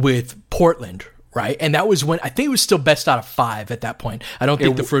with Portland, right? And that was when, I think it was still best out of 5 at that point. I don't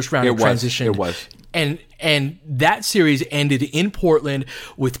think the first round transitioned. It was. And that series ended in Portland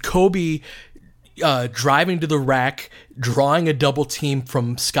with Kobe driving to the rack, drawing a double team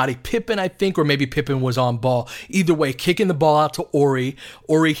from Scottie Pippen, I think, or maybe Pippen was on ball. Either way, kicking the ball out to Ori.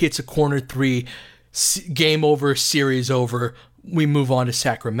 Ori hits a corner 3. Game over, series over. We move on to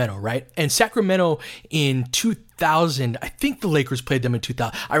Sacramento, right? And Sacramento in 2000, I think the Lakers played them in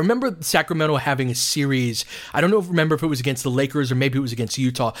 2000. I remember Sacramento having a series. I don't remember if it was against the Lakers or maybe it was against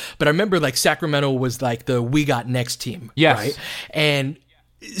Utah, but I remember like Sacramento was like the we got next team, yes. Right? And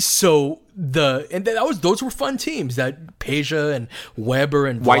so those were fun teams, that Peja and Weber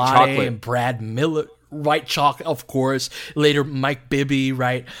and White Vlade Chocolate and Brad Miller, White Chalk, of course. Later Mike Bibby,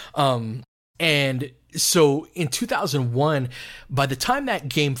 right? And so in 2001, by the time that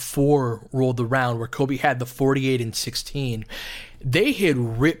game 4 rolled around, where Kobe had the 48 and 16, they had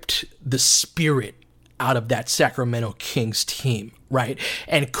ripped the spirit out of that Sacramento Kings team, right?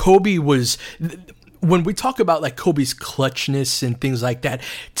 And Kobe was when we talk about like Kobe's clutchness and things like that,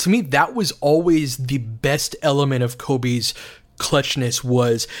 to me, that was always the best element of Kobe's clutchness.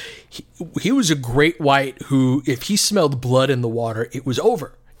 Was he was a great white who, if he smelled blood in the water, it was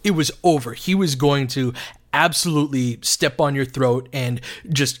over. It was over. He was going to absolutely step on your throat and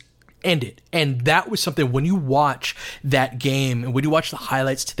just end it. And that was something, when you watch that game and when you watch the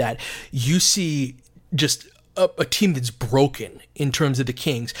highlights to that, you see just a team that's broken in terms of the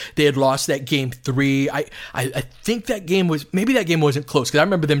Kings. They had lost that game 3. I think that game was, maybe that game wasn't close, because I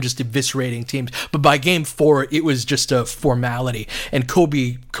remember them just eviscerating teams. But by game 4, it was just a formality, and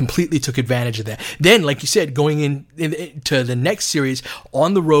Kobe completely took advantage of that. Then, like you said, going into the next series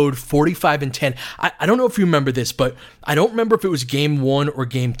on the road, 45-10. I don't know if you remember this, but I don't remember if it was game 1 or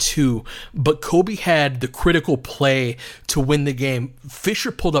game 2, but Kobe had the critical play to win the game.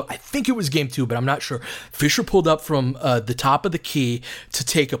 Fisher pulled up, I think it was game 2, but I'm not sure. Fisher pulled up from the top of the key to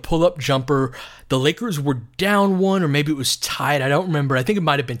take a pull-up jumper. The Lakers were down 1, or maybe it was tied. I don't remember. I think it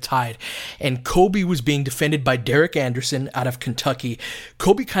might have been tied. And Kobe was being defended by Derek Anderson out of Kentucky.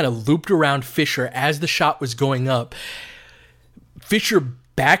 Kobe kind of looped around Fisher as the shot was going up. Fisher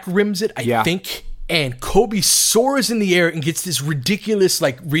back rims it, I think. And Kobe soars in the air and gets this ridiculous,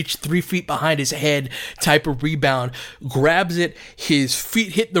 like, reach 3 feet behind his head type of rebound, grabs it, his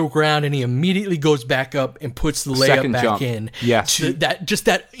feet hit the ground, and he immediately goes back up and puts the layup back in. Yes.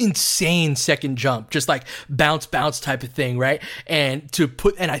 That insane second jump, just like bounce type of thing, right? And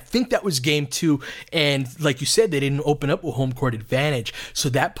I think that was game 2. And like you said, they didn't open up a home court advantage. So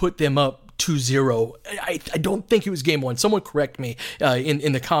that put them up 2-0. I don't think it was game 1. Someone correct me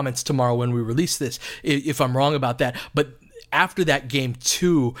in the comments tomorrow when we release this if I'm wrong about that. But after that game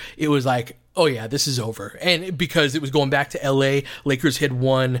 2, it was like, oh yeah, this is over. And because it was going back to LA, Lakers had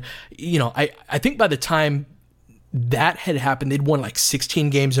won. I think by the time that had happened, they'd won like 16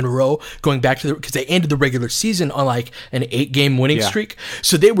 games in a row, going back to because they ended the regular season on like an 8-game winning streak.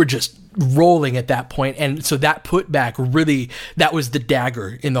 So they were just rolling at that point. And so that put back really, that was the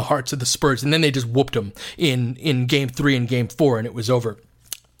dagger in the hearts of the Spurs. And then they just whooped them in game 3 and game 4, and it was over.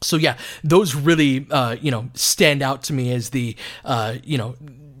 So yeah, those really, stand out to me as the,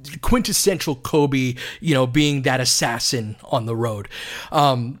 quintessential Kobe, being that assassin on the road.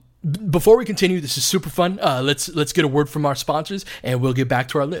 Before we continue, this is super fun. Let's get a word from our sponsors, and we'll get back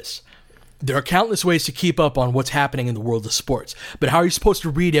to our list. There are countless ways to keep up on what's happening in the world of sports, but how are you supposed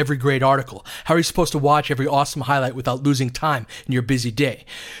to read every great article? How are you supposed to watch every awesome highlight without losing time in your busy day?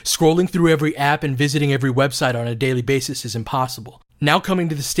 Scrolling through every app and visiting every website on a daily basis is impossible. Now coming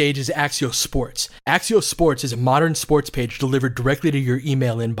to the stage is Axios Sports. Axios Sports is a modern sports page delivered directly to your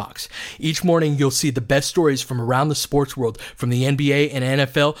email inbox. Each morning, you'll see the best stories from around the sports world, from the NBA and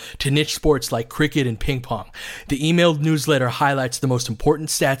NFL to niche sports like cricket and ping pong. The emailed newsletter highlights the most important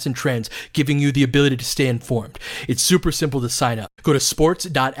stats and trends, giving you the ability to stay informed. It's super simple to sign up. Go to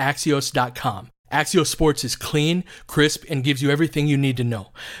sports.axios.com. Axios Sports is clean, crisp, and gives you everything you need to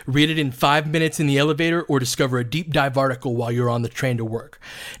know. Read it in 5 minutes in the elevator or discover a deep dive article while you're on the train to work.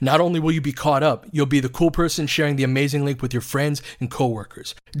 Not only will you be caught up, you'll be the cool person sharing the amazing link with your friends and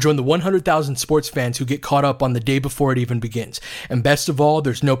coworkers. Join the 100,000 sports fans who get caught up on the day before it even begins. And best of all,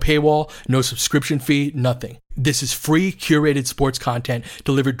 there's no paywall, no subscription fee, nothing. This is free, curated sports content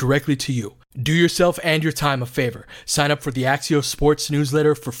delivered directly to you. Do yourself and your time a favor. Sign up for the Axios Sports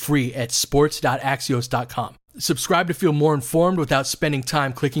newsletter for free at sports.axios.com. Subscribe to feel more informed without spending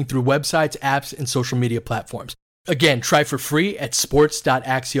time clicking through websites, apps, and social media platforms. Again, try for free at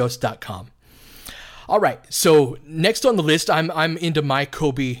sports.axios.com. All right, so next on the list, I'm into my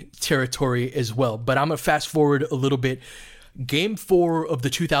Kobe territory as well, but I'm going to fast forward a little bit. Game 4 of the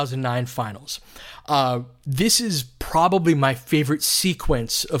 2009 finals. This is probably my favorite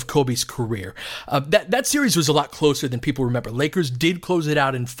sequence of Kobe's career. That series was a lot closer than people remember. Lakers did close it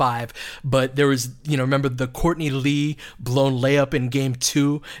out in 5, but there was, remember the Courtney Lee blown layup in game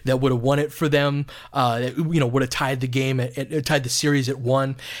 2 that would have won it for them. Would have tied the game, tied the series at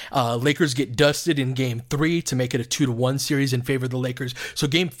 1. Lakers get dusted in game 3 to make it a 2-1 series in favor of the Lakers. So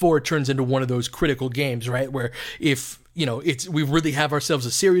game 4 turns into one of those critical games, right? Where if we really have ourselves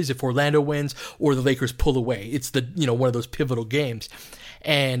a series if Orlando wins or the Lakers pull away. It's the one of those pivotal games.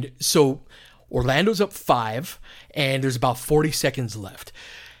 And so Orlando's up 5 and there's about 40 seconds left.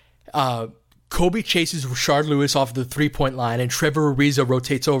 Kobe chases Rashard Lewis off the 3-point line, and Trevor Ariza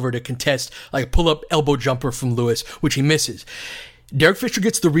rotates over to contest like a pull-up elbow jumper from Lewis, which he misses. Derek Fisher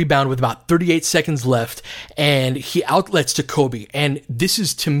gets the rebound with about 38 seconds left, and he outlets to Kobe. And this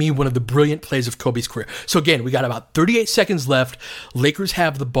is, to me, one of the brilliant plays of Kobe's career. So again, we got about 38 seconds left. Lakers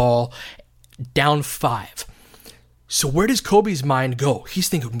have the ball, down 5. So where does Kobe's mind go? He's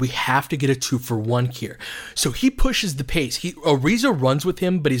thinking, we have to get a 2-for-1 here. So he pushes the pace. Ariza runs with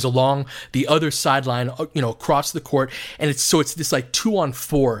him, but he's along the other sideline, across the court. And it's this like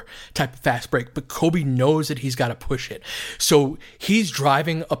 2-on-4 type of fast break. But Kobe knows that he's got to push it. So he's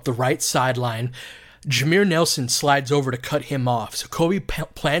driving up the right sideline. Jameer Nelson slides over to cut him off. So Kobe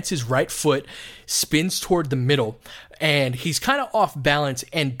plants his right foot, spins toward the middle, and he's kind of off balance,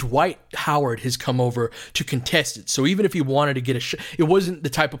 and Dwight Howard has come over to contest it. So even if he wanted to get a shot, it wasn't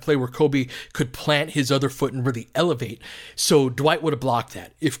the type of play where Kobe could plant his other foot and really elevate. So Dwight would have blocked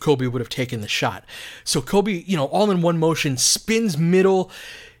that if Kobe would have taken the shot. So Kobe, all in one motion, spins middle,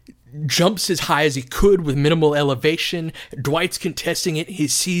 jumps as high as he could with minimal elevation. Dwight's contesting it. He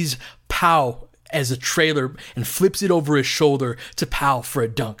sees Powell as a trailer and flips it over his shoulder to Powell for a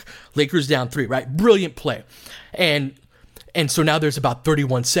dunk. Lakers down 3, right? Brilliant play. And so now there's about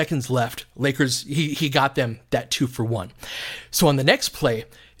 31 seconds left. Lakers, he got them that 2-for-1. So on the next play,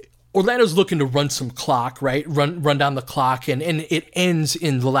 Orlando's looking to run some clock, right? Run down the clock, and it ends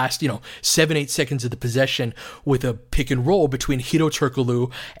in the last, 7-8 seconds of the possession with a pick and roll between Hedo Turkoglu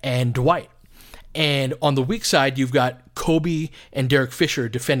and Dwight. And on the weak side, you've got Kobe and Derek Fisher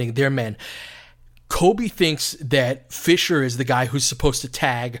defending their men. Kobe thinks that Fisher is the guy who's supposed to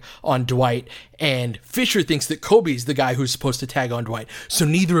tag on Dwight, and Fisher thinks that Kobe is the guy who's supposed to tag on Dwight. So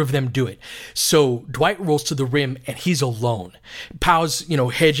neither of them do it. So Dwight rolls to the rim, and he's alone. Powell's,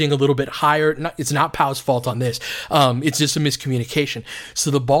 hedging a little bit higher. It's not Powell's fault on this. It's just a miscommunication.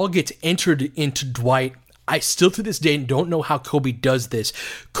 So the ball gets entered into Dwight. I still to this day don't know how Kobe does this.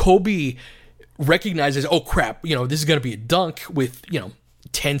 Kobe recognizes, oh crap, this is going to be a dunk with,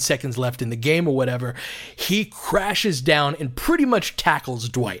 10 seconds left in the game or whatever. He crashes down and pretty much tackles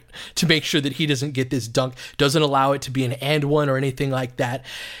Dwight to make sure that he doesn't get this dunk, doesn't allow it to be an and one or anything like that.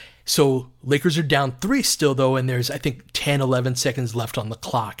 So Lakers are down 3 still though, and there's I think 10, 11 seconds left on the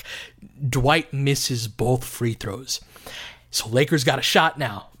clock. Dwight misses both free throws. So Lakers got a shot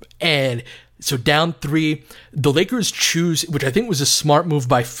now. And so down 3, the Lakers choose, which I think was a smart move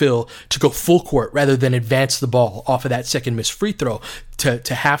by Phil, to go full court rather than advance the ball off of that second missed free throw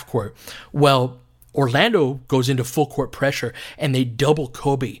to half court. Well, Orlando goes into full court pressure, and they double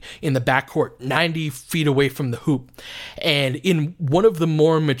Kobe in the backcourt, 90 feet away from the hoop. And in one of the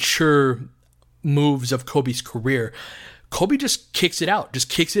more mature moves of Kobe's career, Kobe just kicks it out, just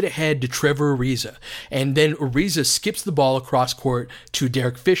kicks it ahead to Trevor Ariza. And then Ariza skips the ball across court to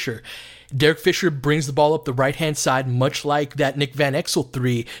Derek Fisher. Derek Fisher brings the ball up the right-hand side, much like that Nick Van Exel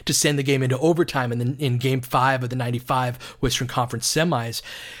 3 to send the game into overtime in Game 5 of the 95 Western Conference semis.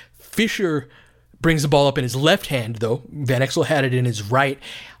 Fisher brings the ball up in his left hand, though. Van Exel had it in his right,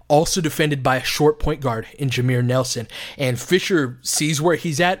 also defended by a short point guard in Jameer Nelson. And Fisher sees where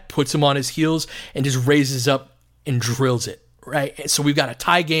he's at, puts him on his heels, and just raises up and drills it. Right. So we've got a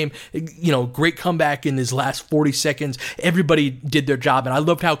tie game, great comeback in his last 40 seconds. Everybody did their job. And I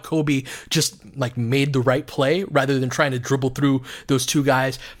loved how Kobe just made the right play rather than trying to dribble through those two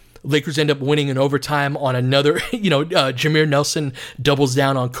guys. Lakers end up winning in overtime on another, Jameer Nelson doubles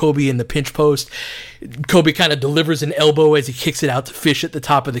down on Kobe in the pinch post. Kobe kind of delivers an elbow as he kicks it out to Fish at the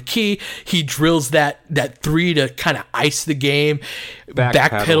top of the key. He drills that 3 to kind of ice the game,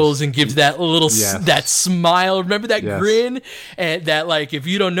 backpedals and gives that little, that smile. Remember that grin? And that if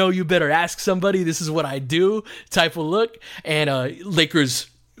you don't know, you better ask somebody. This is what I do type of look. And Lakers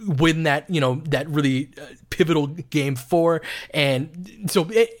win that, that really pivotal Game 4. And so,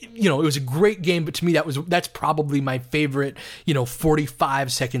 it was a great game, but to me, that's probably my favorite,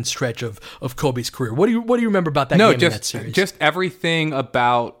 45-second stretch of Kobe's career. What do you remember about that game in that series? Just everything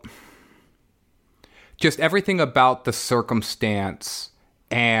about the circumstance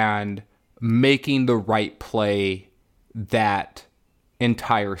and making the right play that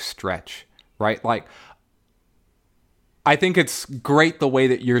entire stretch, right? I think it's great the way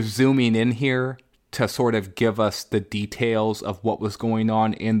that you're zooming in here to sort of give us the details of what was going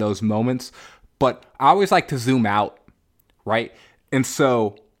on in those moments. But I always like to zoom out, right? And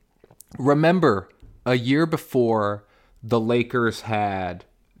so remember, a year before, the Lakers had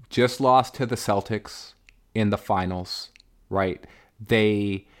just lost to the Celtics in the finals, right?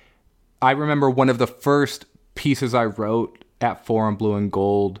 I remember one of the first pieces I wrote at Forum Blue and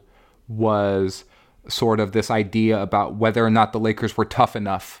Gold was sort of this idea about whether or not the Lakers were tough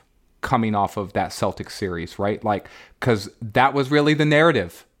enough coming off of that Celtics series, right? Because that was really the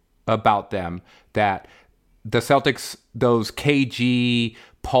narrative about them, that the Celtics, those KG,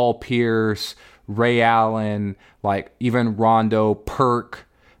 Paul Pierce, Ray Allen, even Rondo, Perk,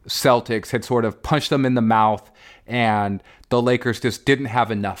 Celtics had sort of punched them in the mouth, and the Lakers just didn't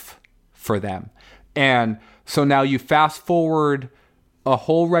have enough for them. And so now you fast forward a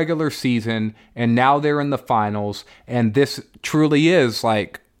whole regular season, and now they're in the finals, and this truly is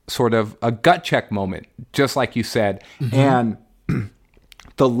like sort of a gut check moment, just like you said. And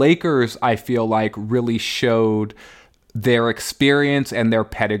the Lakers, I feel like, really showed their experience and their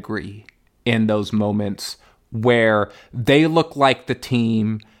pedigree in those moments where they looked like the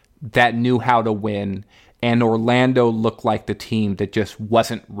team that knew how to win, and Orlando looked like the team that just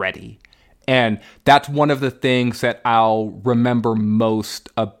wasn't ready. And that's one of the things that I'll remember most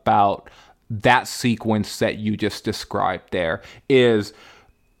about that sequence that you just described there is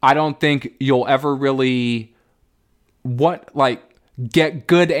I don't think you'll ever really get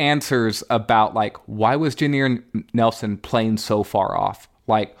good answers about like why was Jameer Nelson playing so far off?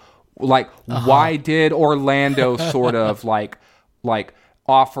 Like why did Orlando sort of like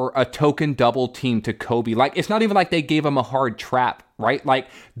offer a token double team to Kobe? Like it's not even like they gave him a hard trap, right? Like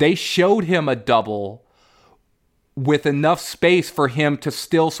they showed him a double with enough space for him to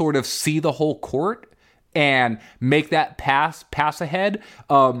still sort of see the whole court and make that pass ahead.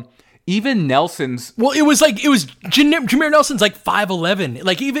 Even Nelson's... Well, it was Jameer Nelson's like 5'11".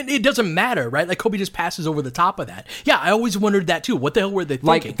 Like, even, it doesn't matter, right? Like, Kobe just passes over the top of that. Yeah, I always wondered that too. What the hell were they thinking?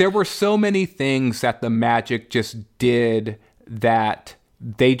 Like, there were so many things that the Magic just did that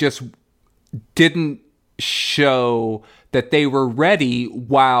they just didn't show that they were ready,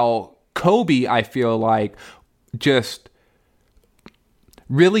 while Kobe, I feel like, just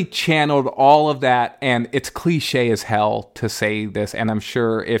really channeled all of that. And it's cliche as hell to say this, and I'm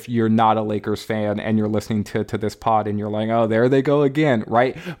sure if you're not a Lakers fan and you're listening to this pod and you're like, oh, there they go again,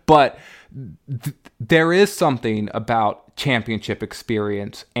 right? But there is something about championship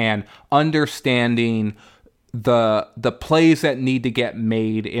experience and understanding the plays that need to get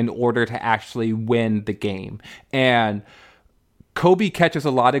made in order to actually win the game. And Kobe catches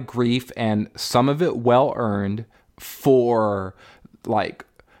a lot of grief, and some of it well-earned, for like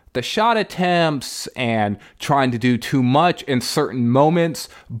the shot attempts and trying to do too much in certain moments,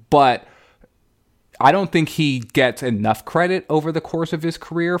 but I don't think he gets enough credit over the course of his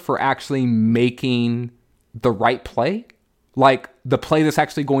career for actually making the right play. Like the play that's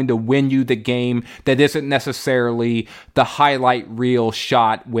actually going to win you the game, that isn't necessarily the highlight reel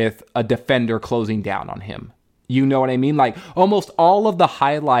shot with a defender closing down on him. You know what I mean? Like almost all of the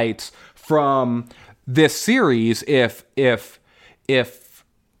highlights from this series, if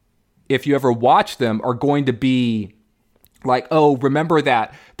you ever watch them, are going to be like, oh, remember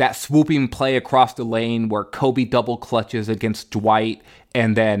that swooping play across the lane where Kobe double clutches against Dwight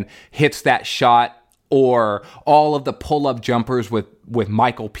and then hits that shot, or all of the pull-up jumpers with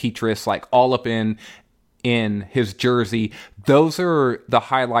Michael Petrus, like all up in his jersey. Those are the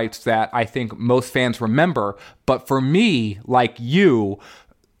highlights that I think most fans remember. But for me, like you,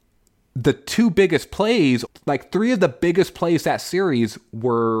 the two biggest plays, like three of the biggest plays that series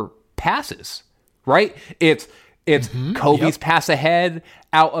were passes, right? It's Kobe's pass ahead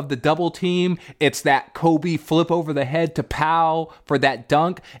out of the double team. It's that Kobe flip over the head to Powell for that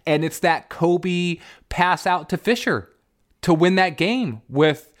dunk. And it's that Kobe pass out to Fisher to win that game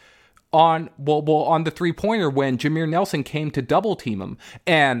on the three-pointer when Jameer Nelson came to double team him.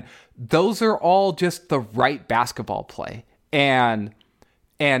 And those are all just the right basketball play. And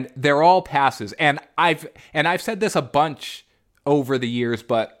they're all passes. And I've said this a bunch over the years,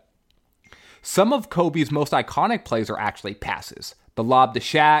 but some of Kobe's most iconic plays are actually passes. The lob to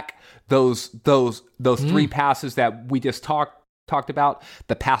Shaq, those three passes that we just talked about,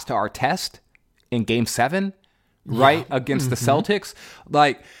 the pass to Artest in Game 7, right, against the Celtics.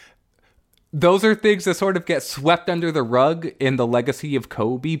 Like, those are things that sort of get swept under the rug in the legacy of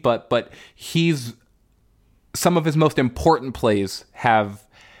Kobe, but some of his most important plays have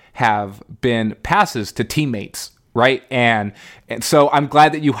been passes to teammates, right? And so I'm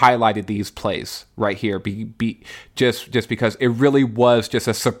glad that you highlighted these plays right here, just because it really was just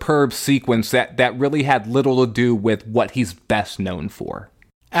a superb sequence that really had little to do with what he's best known for.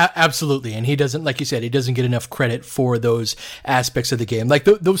 Absolutely. And he doesn't, like you said, he doesn't get enough credit for those aspects of the game. Like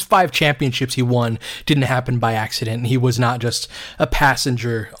those 5 championships he won didn't happen by accident. He was not just a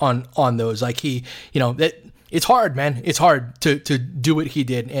passenger on those. Like it's hard, man. It's hard to do what he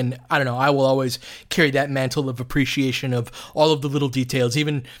did. And I don't know, I will always carry that mantle of appreciation of all of the little details,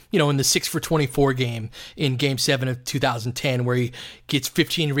 even, in the 6 for 24 game in Game 7 of 2010, where he gets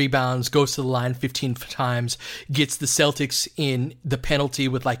 15 rebounds, goes to the line 15 times, gets the Celtics in the penalty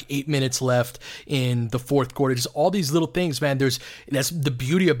with like 8 minutes left in the fourth quarter. Just all these little things, man. That's the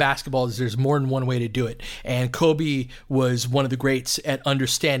beauty of basketball, is there's more than one way to do it. And Kobe was one of the greats at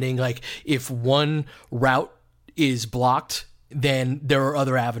understanding, like, if one route is blocked then there are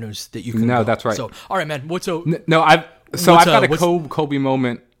other avenues that you can No, go. that's right. So, all right, man. I've got a Kobe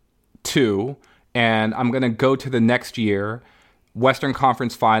moment too, and I'm going to go to the next year, Western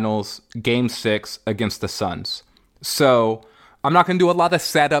Conference Finals, Game 6 against the Suns. So I'm not going to do a lot of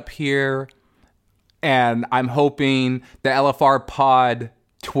setup here, and I'm hoping the LFR pod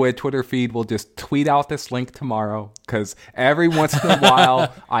Twitter feed will just tweet out this link tomorrow, because every once in a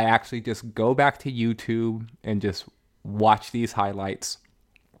while I actually just go back to YouTube and just watch these highlights.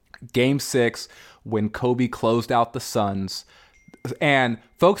 Game 6, when Kobe closed out the Suns, and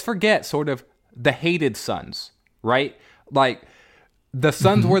folks forget sort of the hated Suns, right? Like, the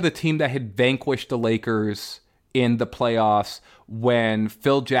Suns were the team that had vanquished the Lakers in the playoffs when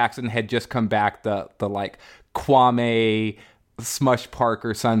Phil Jackson had just come back, the like Kwame, Smush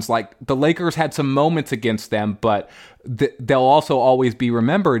Parker Suns. Like, the Lakers had some moments against them, but they'll also always be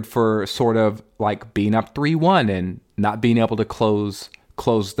remembered for sort of like being up 3-1 and not being able to close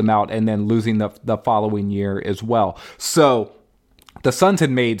them out, and then losing the following year as well. So the Suns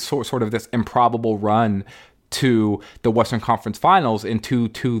had made sort of this improbable run to the Western Conference Finals in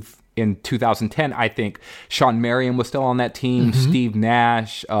 2010. I think Sean Marion was still on that team, Steve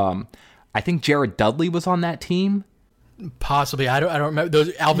Nash. I think Jared Dudley was on that team. Possibly. I don't remember.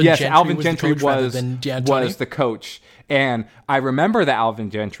 Those Alvin Gentry was the coach. And I remember that Alvin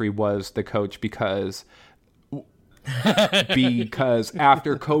Gentry was the coach because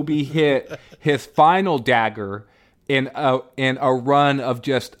after Kobe hit his final dagger in a run of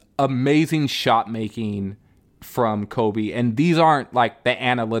just amazing shot making from Kobe, and these aren't like the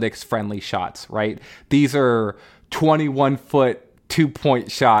analytics friendly shots, right? These are 21-foot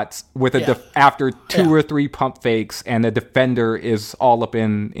 2-point shots with after two or three pump fakes, and the defender is all up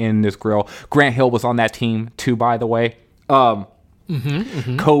in this grill. Grant Hill was on that team too, by the way.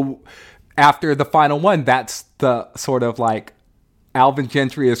 After the final one, that's the sort of like Alvin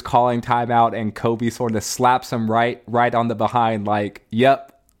Gentry is calling timeout, and Kobe sort of slaps him right on the behind, like,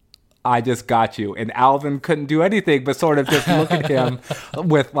 "Yep, I just got you." And Alvin couldn't do anything but sort of just look at him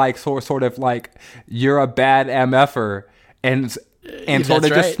with like sort of like, "You're a bad MFer," and sort of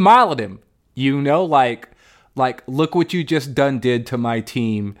just smile at him, like look what you just did to my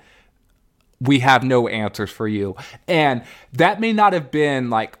team. We have no answers for you. And that may not have been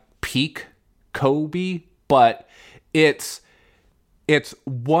like peak Kobe, but it's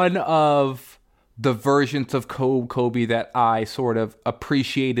one of the versions of Kobe that I sort of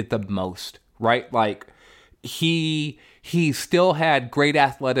appreciated the most, right? Like, he still had great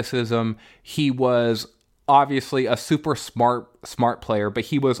athleticism. He was obviously a super smart player, but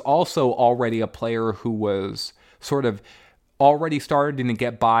he was also already a player who was sort of already starting to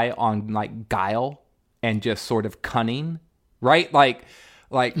get by on like guile and just sort of cunning, right? Like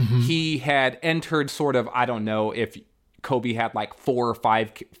he had entered sort of, I don't know if Kobe had like 4 or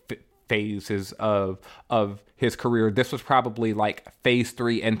 5 phases of his career. This was probably like phase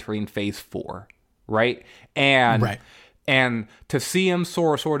 3 entering phase 4, right? And to see him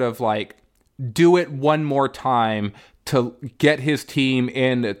sort of like do it one more time to get his team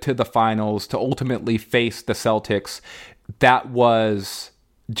into the finals to ultimately face the Celtics, that was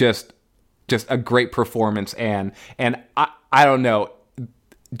just a great performance. And I don't know,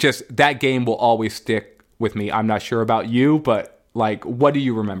 just that game will always stick with me. I'm not sure about you, but like, what do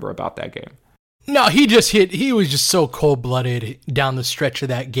you remember about that game? No, he was just so cold-blooded down the stretch of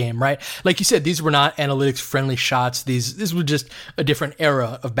that game, right? Like you said, these were not analytics-friendly shots. This was just a different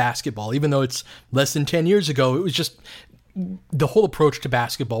era of basketball. Even though it's less than 10 years ago, it was just, the whole approach to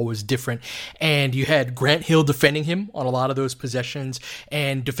basketball was different. And you had Grant Hill defending him on a lot of those possessions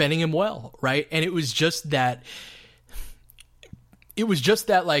and defending him well, right? And it was just that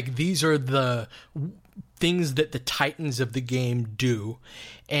like, these are the things that the titans of the game do,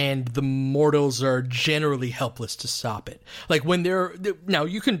 and the mortals are generally helpless to stop it. Like, when now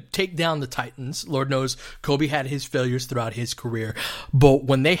you can take down the titans. Lord knows Kobe had his failures throughout his career, but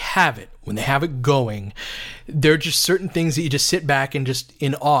when they have it going, there are just certain things that you just sit back and just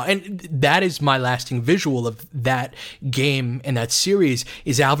in awe. And that is my lasting visual of that game and that series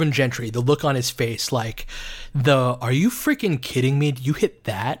is Alvin Gentry, the look on his face, like, are you freaking kidding me? Did you hit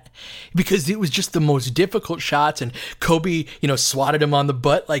that? Because it was just the most difficult shots, and Kobe, swatted him on the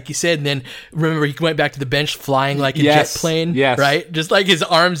butt, like you said, and then remember he went back to the bench flying like a jet plane, right? Just like his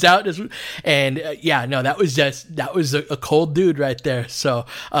arms out, that was a cold dude right there. So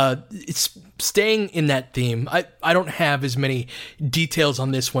it's staying in that theme. I don't have as many details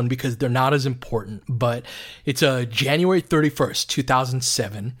on this one because they're not as important, but it's January 31st,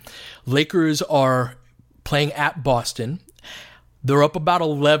 2007. Lakers are playing at Boston. They're up about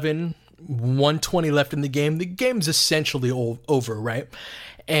 11, 1:20 left in the game. The game's essentially over, right?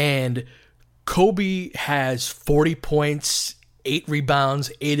 And Kobe has 40 points, 8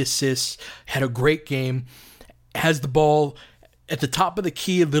 rebounds, 8 assists, had a great game, has the ball at the top of the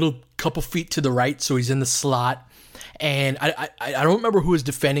key, a little couple feet to the right, so he's in the slot. And I don't remember who was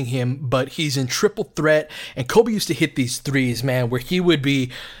defending him, but he's in triple threat. And Kobe used to hit these threes, man, where he'd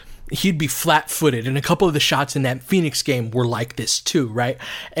be flat-footed. And a couple of the shots in that Phoenix game were like this too, right?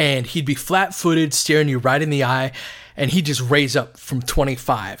 And he'd be flat-footed, staring you right in the eye, and he'd just raise up from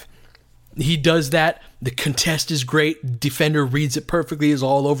 25. He does that. The contest is great. Defender reads it perfectly, is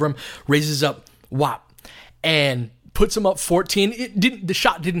all over him, raises up, whop, and puts him up 14. The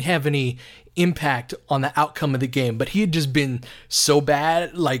shot didn't have any impact on the outcome of the game, but he had just been so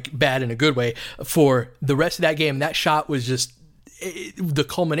bad, like bad in a good way, for the rest of that game. That shot was just the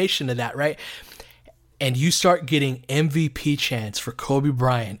culmination of that, right? And you start getting MVP chants for Kobe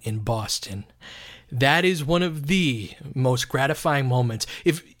Bryant in Boston. That is one of the most gratifying moments.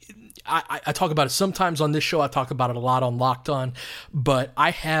 If I talk about it sometimes on this show, I talk about it a lot on Locked On, but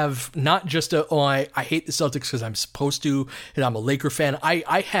I have not just I hate the Celtics because I'm supposed to, and I'm a Laker fan. I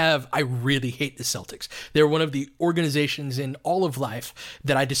really hate the Celtics. They're one of the organizations in all of life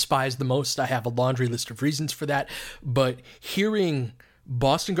that I despise the most. I have a laundry list of reasons for that, but hearing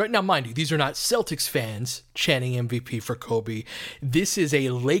Boston great. Now, mind you, these are not Celtics fans chanting MVP for Kobe. This is a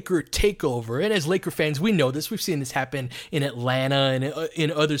Laker takeover. And as Laker fans, we know this. We've seen this happen in Atlanta and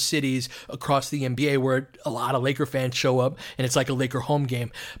in other cities across the NBA where a lot of Laker fans show up and it's like a Laker home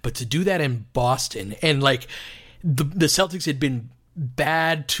game. But to do that in Boston, and like the Celtics had been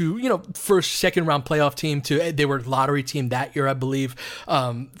bad to, first, second round playoff team they were lottery team that year, I believe,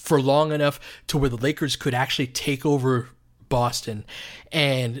 for long enough to where the Lakers could actually take over Boston.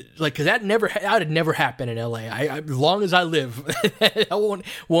 And like, cause that would never happen in LA. As long as I live, that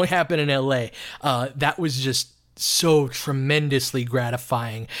won't happen in LA. That was just so tremendously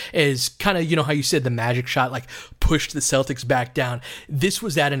gratifying, as kind of, how you said the Magic shot like pushed the Celtics back down. This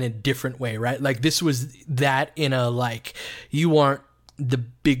was that in a different way, right? Like this was that in a, like, you aren't the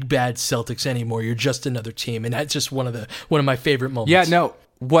big bad Celtics anymore. You're just another team. And that's just one of my favorite moments. Yeah, no,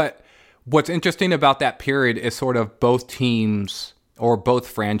 What's interesting about that period is sort of both teams or both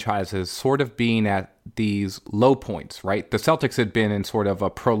franchises sort of being at these low points, right? The Celtics had been in sort of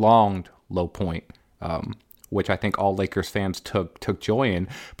a prolonged low point, which I think all Lakers fans took joy in.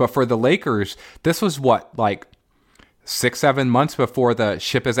 But for the Lakers, this was like 6-7 months before the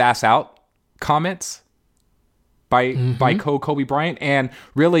ship his ass out comments by Kobe Bryant, and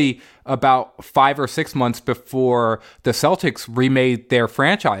really about 5 or 6 months before the Celtics remade their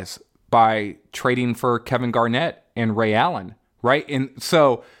franchise by trading for Kevin Garnett and Ray Allen, right? And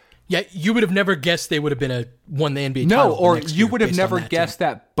so, yeah, you would have never guessed they would have been won the NBA title. No, or you would have never guessed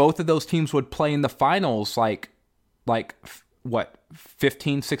that both of those teams would play in the finals like what,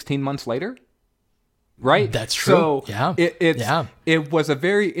 15, 16 months later? Right? That's true. So yeah. It was a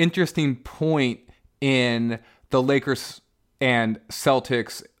very interesting point in the Lakers and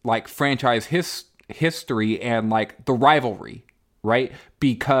Celtics like franchise history and like the rivalry, right?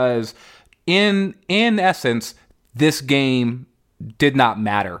 Because in essence, this game did not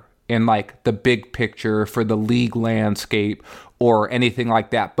matter in like the big picture for the league landscape or anything like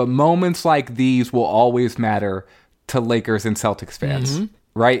that. But moments like these will always matter to Lakers and Celtics fans,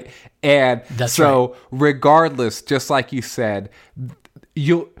 right? And that's so right. Regardless, just like you said,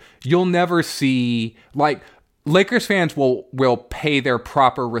 you'll never see, like, Lakers fans will pay their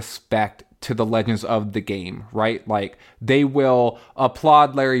proper respect to the legends of the game, right? Like, they will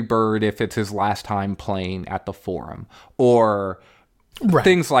applaud Larry Bird if it's his last time playing at the Forum or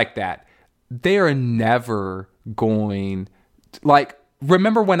things like that. They are never going, like,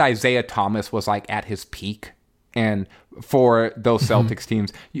 remember when Isaiah Thomas was like at his peak and for those Celtics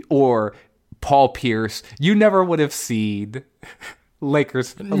teams, or Paul Pierce, you never would have seen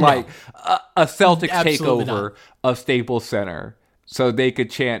Lakers like a Celtics takeover of Staples Center so they could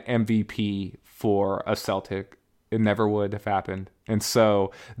chant MVP for a Celtic. It never would have happened. And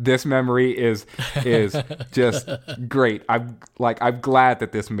so this memory is just great. I'm glad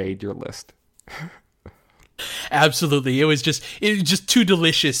that this made your list. Absolutely. It was just too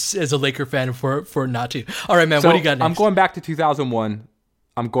delicious as a Laker fan for not to. All right, man, what do you got next? I'm going back to 2001.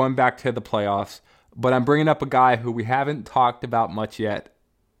 I'm going back to the playoffs, but I'm bringing up a guy who we haven't talked about much yet,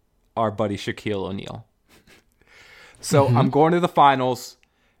 our buddy Shaquille O'Neal. So I'm going to the finals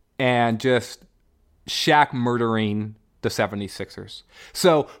and just Shaq murdering the 76ers.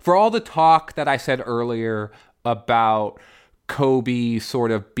 So for all the talk that I said earlier about Kobe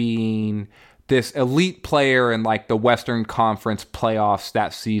sort of being this elite player in like the Western Conference playoffs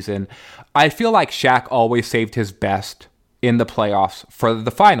that season. I feel like Shaq always saved his best in the playoffs for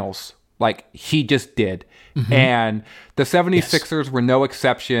the finals. Like, he just did. Mm-hmm. And the 76ers were no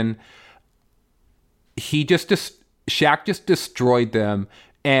exception. Shaq just destroyed them.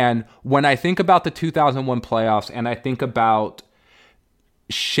 And when I think about the 2001 playoffs and I think about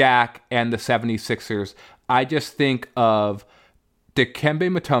Shaq and the 76ers, I just think of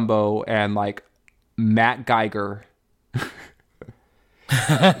Dikembe Mutombo and like Matt Geiger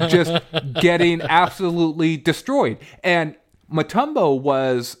just getting absolutely destroyed. And Mutombo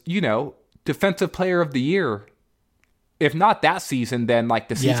was, defensive player of the year. If not that season, then like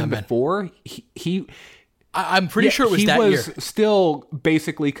the season before. I'm pretty sure it was that year. He was still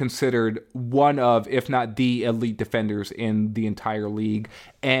basically considered one of, if not the elite defenders in the entire league.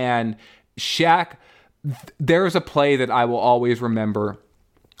 And Shaq, there's a play that I will always remember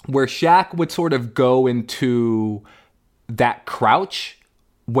where Shaq would sort of go into that crouch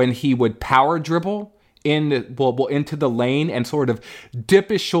when he would power dribble into the lane and sort of dip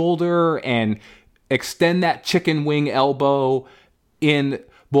his shoulder and extend that chicken wing elbow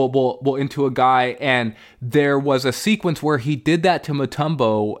into a guy. And there was a sequence where he did that to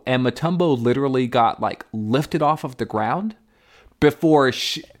Mutombo, and Mutombo literally got like lifted off of the ground before and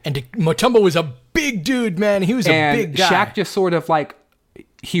Mutombo was a big dude, man. He was a big guy. Shaq just sort of like,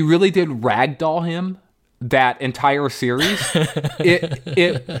 he really did ragdoll him that entire series.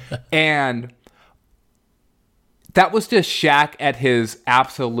 And that was just Shaq at his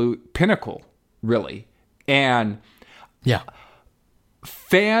absolute pinnacle, really. And yeah,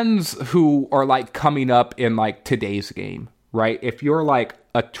 fans who are like coming up in like today's game, right? If you're like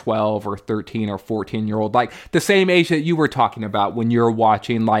a 12 or 13 or 14-year-old, like the same age that you were talking about when you're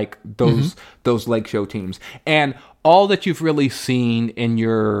watching like those Lake Show teams, and all that you've really seen in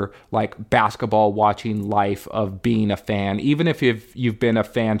your like basketball watching life of being a fan, even if you've been a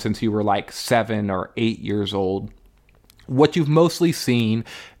fan since you were like 7 or 8 years old, what you've mostly seen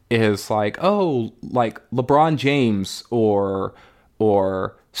is like, oh, like LeBron James or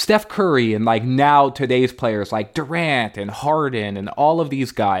Steph Curry, and like now today's players like Durant and Harden and all of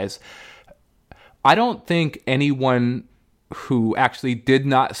these guys. I don't think anyone who actually did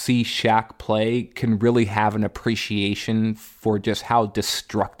not see Shaq play can really have an appreciation for just how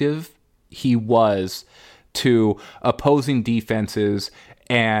destructive he was to opposing defenses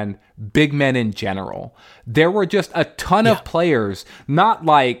and big men in general. There were just a ton of players, not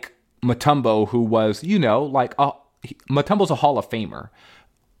like Mutombo, who was, Mutombo's a Hall of Famer.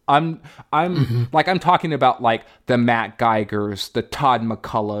 I'm talking about like the Matt Geigers, the Todd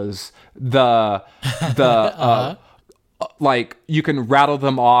McCulloughs, the like you can rattle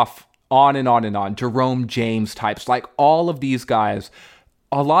them off on and on and on. Jerome James types, like all of these guys.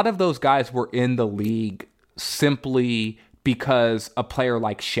 A lot of those guys were in the league simply because a player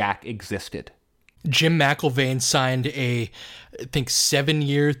like Shaq existed. Jim McIlvaine signed I think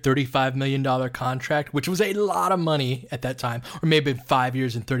 7-year, $35 million contract, which was a lot of money at that time, or maybe 5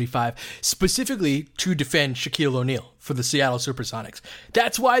 years and 35, specifically to defend Shaquille O'Neal for the Seattle Supersonics.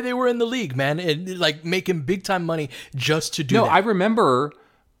 That's why they were in the league, man, and like making big time money just to do that. No, I remember,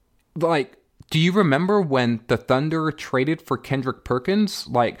 like, do you remember when the Thunder traded for Kendrick Perkins?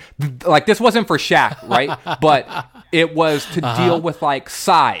 Like this wasn't for Shaq, right? But it was to deal with like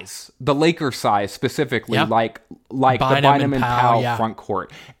size, the Lakers size specifically, like the Bynum and Powell front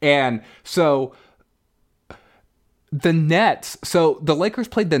court. And so the Nets, the Lakers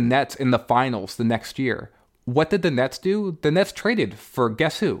played the Nets in the finals the next year. What did the Nets do? The Nets traded for,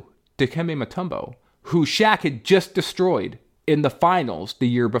 guess who? Dikembe Mutombo, who Shaq had just destroyed in the finals the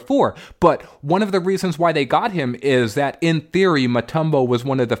year before. But one of the reasons why they got him is that in theory, Mutombo was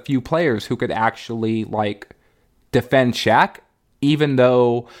one of the few players who could actually like defend Shaq, even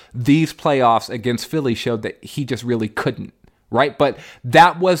though these playoffs against Philly showed that he just really couldn't, right? But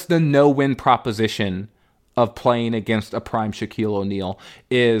that was the no-win proposition of playing against a prime Shaquille O'Neal,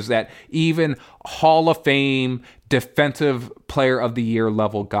 is that even Hall of Fame defensive player of the year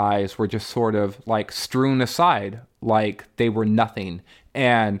level guys were just sort of like strewn aside like they were nothing.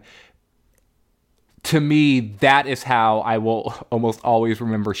 And to me, that is how I will almost always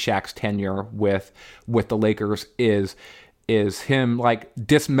remember Shaq's tenure with the Lakers is him like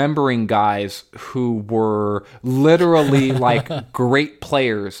dismembering guys who were literally like great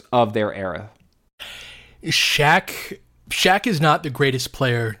players of their era. Shaq is not the greatest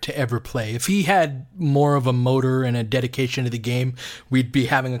player to ever play. If he had more of a motor and a dedication to the game, we'd be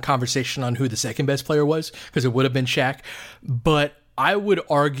having a conversation on who the second best player was, because it would have been Shaq. But I would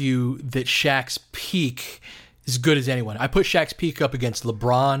argue that Shaq's peak as good as anyone. I put Shaq's peak up against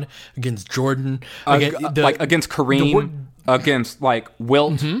LeBron, against Jordan, against Kareem, against like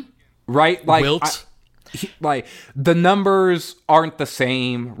Wilt, right? Like Wilt. Like the numbers aren't the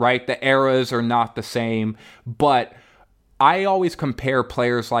same, right? The eras are not the same, but I always compare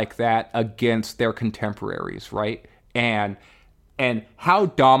players like that against their contemporaries, right? And how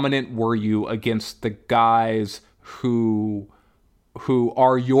dominant were you against the guys who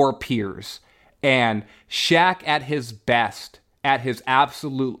are your peers? And Shaq at his best, at his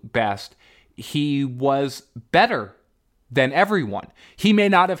absolute best, he was better than everyone. He may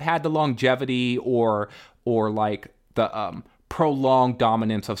not have had the longevity or like the prolonged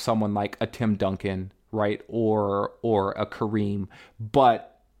dominance of someone like a Tim Duncan, right? Or a Kareem,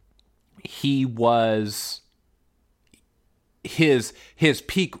 but he was his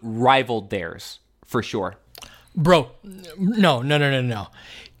peak rivaled theirs for sure. Bro, no.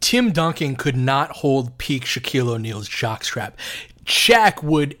 Tim Duncan could not hold peak Shaquille O'Neal's jockstrap. Shaq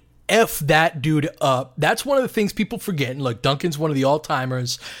would F that dude up. That's one of the things people forget. And look, Duncan's one of the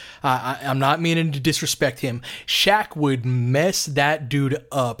all-timers. I'm not meaning to disrespect him. Shaq would mess that dude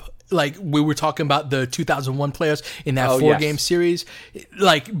up. Like we were talking about the 2001 playoffs in that four-game series.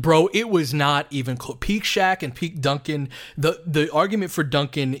 Like, bro, it was not even close. Peak Shaq and peak Duncan. The argument for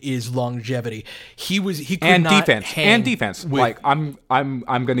Duncan is longevity. He could and not defense hang and defense. with, like I'm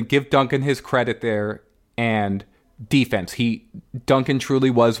going to give Duncan his credit there and defense. Duncan truly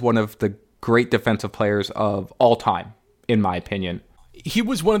was one of the great defensive players of all time, in my opinion. He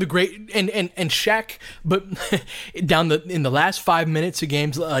was one of the great and Shaq, but in the last 5 minutes of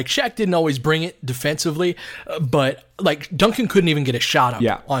games, like Shaq didn't always bring it defensively, but like Duncan couldn't even get a shot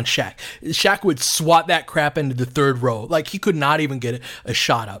up on Shaq. Shaq would swat that crap into the third row. Like he could not even get a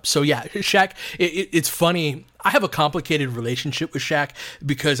shot up. So yeah, Shaq, it's funny. I have a complicated relationship with Shaq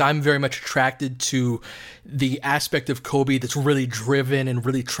because I'm very much attracted to the aspect of Kobe that's really driven and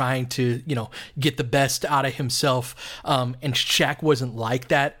really trying to, get the best out of himself. And Shaq wasn't like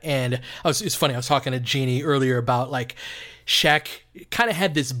that. And it's funny. I was talking to Jeannie earlier about like Shaq kind of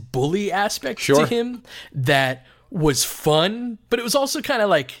had this bully aspect to him that was fun, but it was also kind of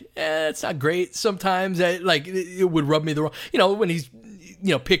like, it's not great sometimes. Like it would rub me the wrong, when he's,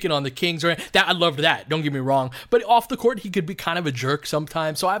 picking on the Kings or that. I loved that. Don't get me wrong. But off the court, he could be kind of a jerk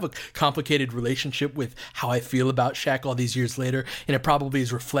sometimes. So I have a complicated relationship with how I feel about Shaq all these years later. And it probably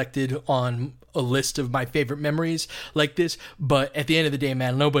is reflected on a list of my favorite memories like this. But at the end of the day,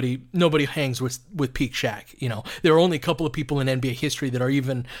 man, nobody hangs with peak Shaq. There are only a couple of people in NBA history that are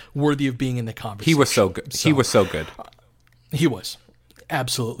even worthy of being in the conversation. He was so good. He was so good. He was.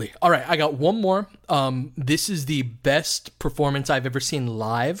 Absolutely. All right, I got one more. This is the best performance I've ever seen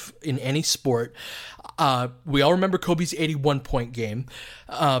live in any sport. We all remember Kobe's 81-point game,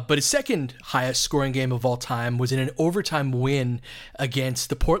 but his second highest scoring game of all time was in an overtime win against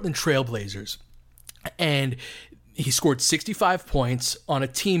the Portland Trail Blazers. And he scored 65 points on a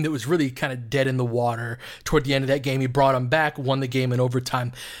team that was really kind of dead in the water. Toward the end of that game, he brought them back, won the game in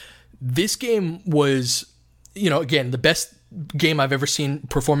overtime. This game was, again, the best game I've ever seen,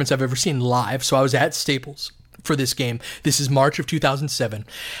 performance I've ever seen live. So I was at Staples for this game. This is March of 2007.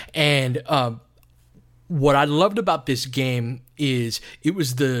 And what I loved about this game is it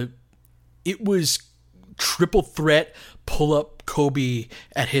was triple threat pull up Kobe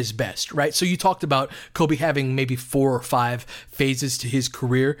at his best, right? So you talked about Kobe having maybe 4 or 5 phases to his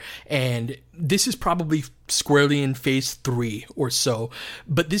career, and this is probably squarely in phase 3 or so,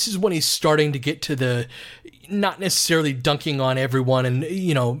 but this is when he's starting to get to the not necessarily dunking on everyone and,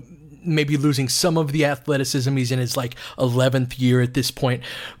 maybe losing some of the athleticism. He's in his 11th year at this point,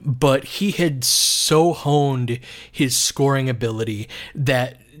 but he had so honed his scoring ability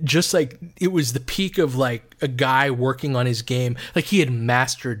that just like it was the peak of like a guy working on his game. Like he had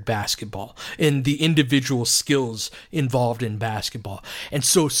mastered basketball and the individual skills involved in basketball. And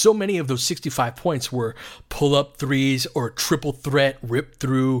so many of those 65 points were pull up threes or triple threat, rip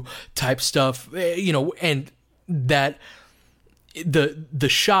through type stuff, and that the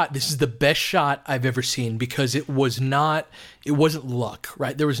shot, this is the best shot I've ever seen because it wasn't luck,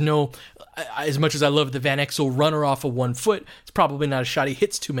 right? There was no, as much as I love the Van Exel runner off of 1 foot, it's probably not a shot he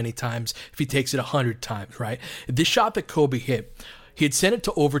hits too many times if he takes it 100 times, right? This shot that Kobe hit, he had sent it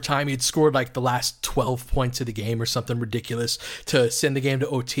to overtime. He had scored like the last 12 points of the game or something ridiculous to send the game to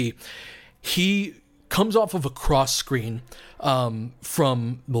OT. He comes off of a cross screen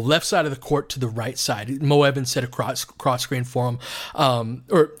from the left side of the court to the right side. Mo Evans set a cross screen for him,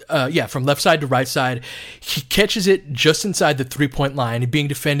 from left side to right side. He catches it just inside the 3-point line, being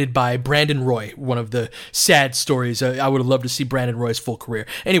defended by Brandon Roy, one of the sad stories. I would have loved to see Brandon Roy's full career.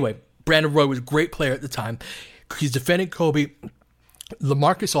 Anyway, Brandon Roy was a great player at the time. He's defending Kobe.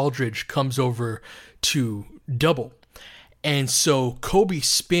 LaMarcus Aldridge comes over to double. And so Kobe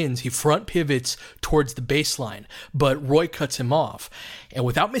spins, he front pivots towards the baseline, but Roy cuts him off. And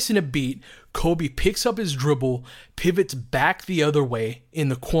without missing a beat, Kobe picks up his dribble, pivots back the other way in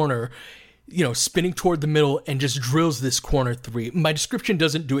the corner, spinning toward the middle, and just drills this corner three. My description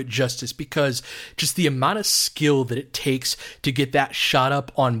doesn't do it justice because just the amount of skill that it takes to get that shot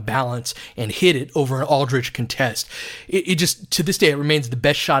up on balance and hit it over an Aldridge contest. It just, to this day, it remains the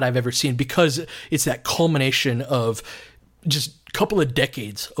best shot I've ever seen because it's that culmination of just a couple of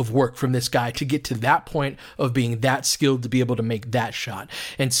decades of work from this guy to get to that point of being that skilled to be able to make that shot.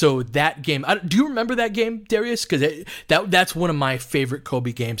 And so that game, do you remember that game, Darius? Because that's one of my favorite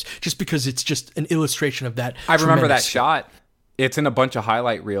Kobe games, just because it's just an illustration of that. I remember that shot. It's in a bunch of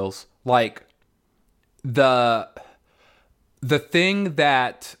highlight reels. Like the thing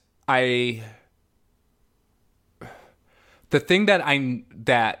that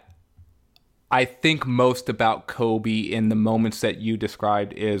I think most about Kobe in the moments that you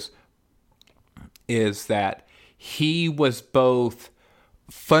described is that he was both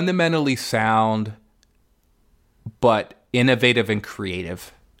fundamentally sound but innovative and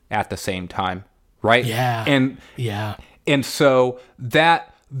creative at the same time, right? Yeah. And so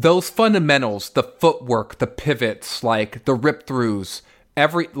that those fundamentals, the footwork, the pivots, like the rip throughs,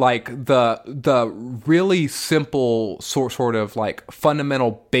 the really simple sort of like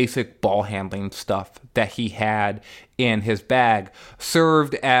fundamental basic ball handling stuff that he had in his bag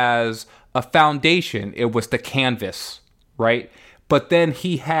served as a foundation. It was the canvas, right? But then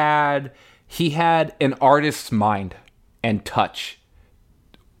he had an artist's mind and touch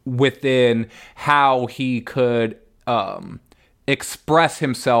within how he could express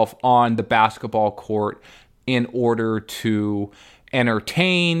himself on the basketball court in order to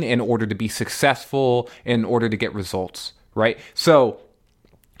entertain, in order to be successful, in order to get results, right? So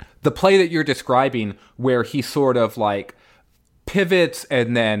the play that you're describing where he sort of like pivots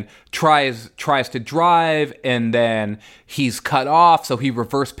and then tries to drive and then he's cut off, so he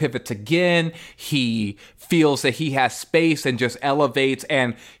reverse pivots again. He feels that he has space and just elevates,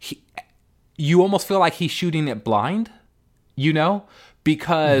 and you almost feel like he's shooting it blind,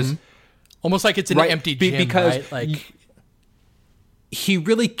 because almost like it's an empty gym, because right? Like he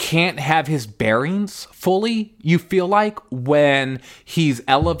really can't have his bearings fully, you feel like, when he's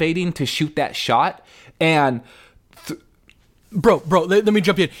elevating to shoot that shot. And Bro, let me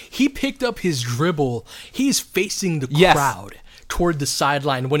jump in. He picked up his dribble. He's facing the crowd toward the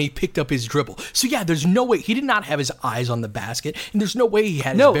sideline when he picked up his dribble. So yeah, there's no way he did not have his eyes on the basket, and there's no way he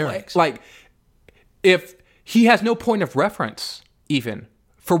had his bearings. Like if he has no point of reference even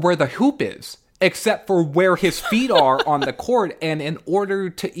for where the hoop is, except for where his feet are on the court, and in order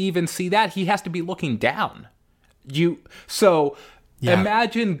to even see that, he has to be looking down.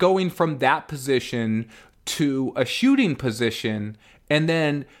 Imagine going from that position to a shooting position, and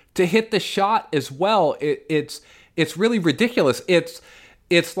then to hit the shot as well. It's really ridiculous. It's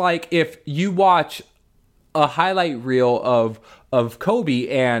like if you watch a highlight reel of Kobe,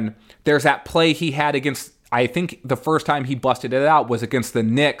 and there's that play he had against, I think the first time he busted it out was against the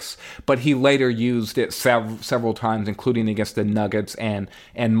Knicks, but he later used it several times, including against the Nuggets and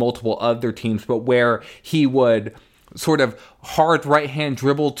multiple other teams, but where he would sort of hard right-hand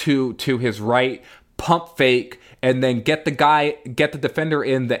dribble to his right, pump fake, and then get the defender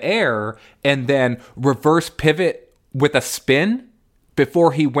in the air, and then reverse pivot with a spin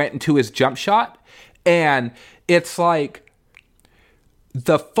before he went into his jump shot. And it's like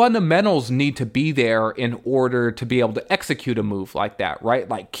the fundamentals need to be there in order to be able to execute a move like that, right?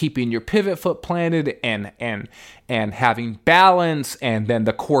 Like keeping your pivot foot planted and having balance, and then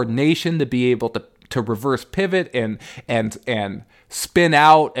the coordination to be able to reverse pivot and spin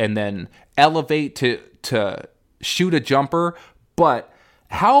out and then elevate to shoot a jumper. But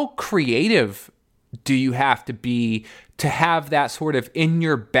how creative do you have to be to have that sort of in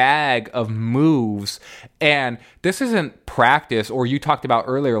your bag of moves? And this isn't practice, or you talked about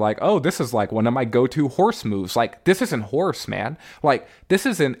earlier, like, oh, this is like one of my go-to horse moves. Like, this isn't horse, man. Like, this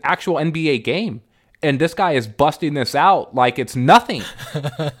is an actual NBA game. And this guy is busting this out like it's nothing,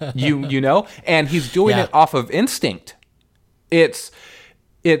 you know? And he's doing it off of instinct. It's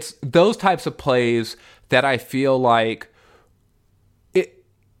those types of plays that I feel like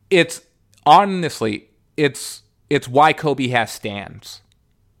it's honestly, it's why Kobe has stands.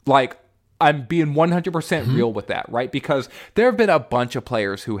 Like, I'm being 100% real with that, right? Because there have been a bunch of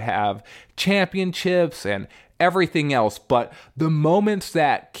players who have championships and everything else, but the moments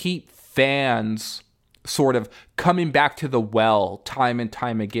that keep fans sort of coming back to the well time and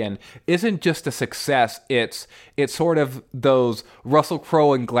time again isn't just a success. It's sort of those Russell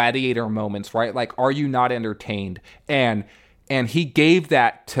Crowe and Gladiator moments, right? Like, are you not entertained? And he gave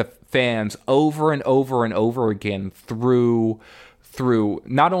that to fans over and over and over again through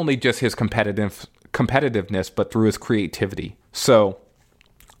not only just his competitiveness, but through his creativity. So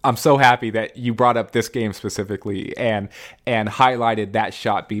I'm so happy that you brought up this game specifically and highlighted that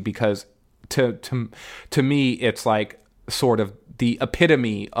shot, B, because to me, it's like sort of the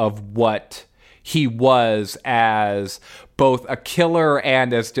epitome of what he was as both a killer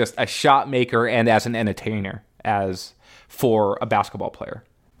and as just a shot maker and as an entertainer, as for a basketball player.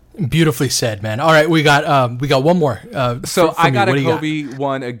 Beautifully said, man. All right, we got one more. So I got a Kobe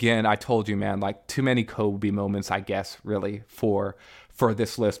one again. I told you, man, like too many Kobe moments, I guess, really for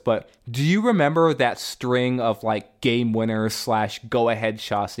this list. But do you remember that string of like game winners / go ahead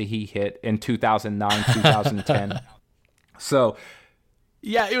shots that he hit in 2009, 2010? So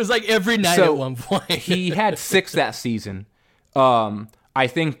yeah, it was like every night at one point. He had 6 that season. I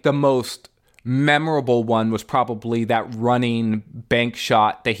think the most memorable one was probably that running bank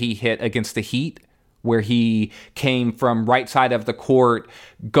shot that he hit against the Heat, where he came from right side of the court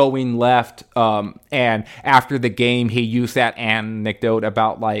going left. And after the game, he used that anecdote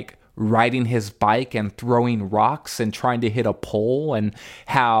about like riding his bike and throwing rocks and trying to hit a pole, and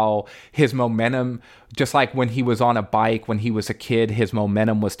how his momentum, just like when he was on a bike when he was a kid, his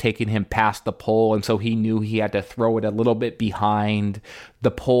momentum was taking him past the pole. And so he knew he had to throw it a little bit behind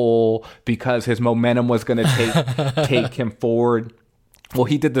the pole because his momentum was going to take him forward. Well,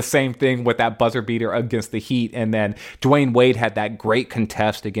 he did the same thing with that buzzer beater against the Heat, and then Dwayne Wade had that great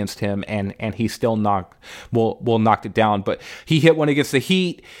contest against him, and he still knocked it down. But he hit one against the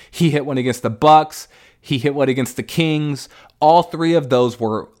Heat, he hit one against the Bucks, he hit one against the Kings. All 3 of those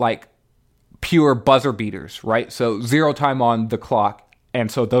were like pure buzzer beaters, right? So 0 time on the clock, and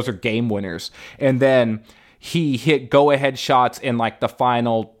so those are game winners. And then he hit go-ahead shots in like the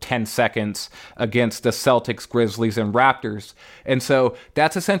final 10 seconds against the Celtics, Grizzlies, and Raptors. And so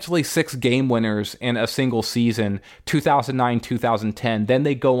that's essentially 6 game winners in a single season, 2009, 2010. Then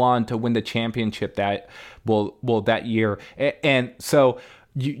they go on to win the championship that year. And so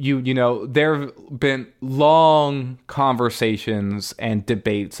you know, there have been long conversations and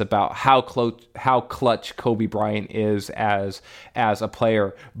debates about how clutch Kobe Bryant is as a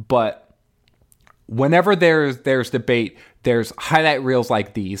player, but whenever there's debate, there's highlight reels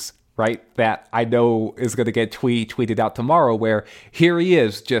like these, right? That I know is going to get tweeted out tomorrow, where here he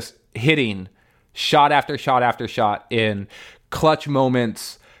is just hitting shot after shot after shot in clutch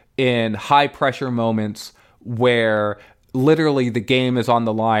moments, in high pressure moments where literally the game is on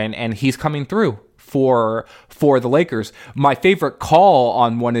the line and he's coming through for the Lakers. My favorite call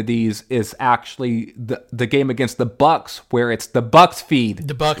on one of these is actually the game against the Bucks, where it's the Bucks feed.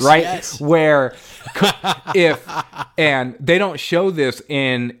 The Bucks, right? Yes. Where and they don't show this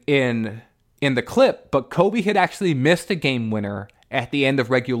in the clip, but Kobe had actually missed a game winner at the end of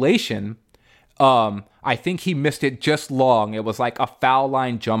regulation. I think he missed it just long. It was like a foul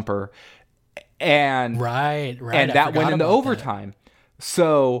line jumper. And right. And that went into overtime.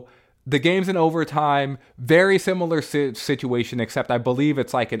 So the game's in overtime, very similar situation, except I believe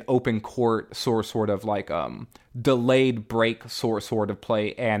it's like an open court sort of like delayed break sort of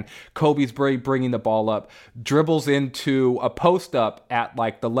play. And Kobe's bringing the ball up, dribbles into a post up at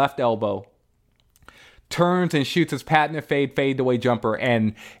like the left elbow, turns and shoots his patented fade away jumper,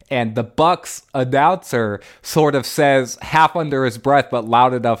 and the Bucks announcer sort of says, half under his breath but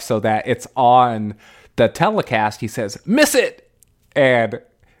loud enough so that it's on the telecast, he says, "Miss it!" And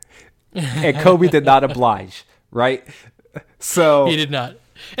Kobe did not oblige, right? So he did not.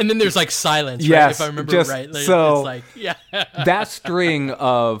 And then there's like silence, yes, right? If I remember right. Like, so it's like, yeah. that string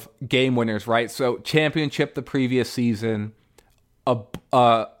of game winners, right? So championship the previous season,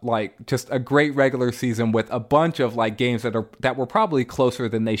 like just a great regular season with a bunch of like games that were probably closer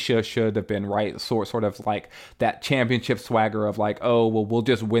than they should have been, right? Sort of like that championship swagger of like, oh, well, we'll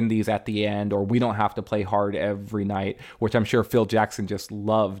just win these at the end, or we don't have to play hard every night, which I'm sure Phil Jackson just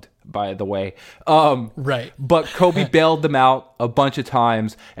loved, by the way. Right. But Kobe bailed them out a bunch of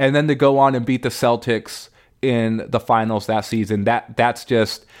times, and then to go on and beat the Celtics in the finals that season, that's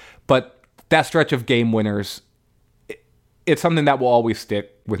just, but that stretch of game winners, it's something that will always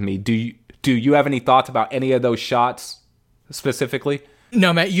stick with me. Do you have any thoughts about any of those shots specifically?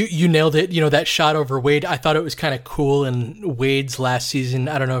 No, Matt, you nailed it. You know, that shot over Wade, I thought it was kind of cool in Wade's last season.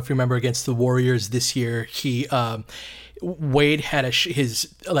 I don't know if you remember against the Warriors this year. He Wade had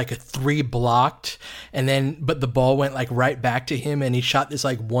his a three blocked, but the ball went like right back to him, and he shot this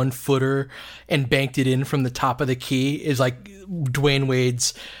like 1-footer and banked it in from the top of the key. Is like Dwayne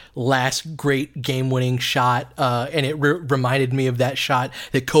Wade's last great game-winning shot, and it reminded me of that shot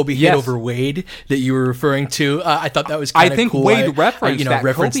that Kobe hit over Wade that you were referring to. I thought that was kind of cool. I think Wade referenced that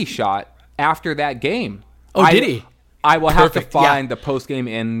Kobe shot after that game. Oh, did he? I will have to find the post-game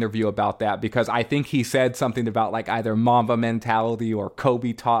interview about that, because I think he said something about like either Mamba mentality or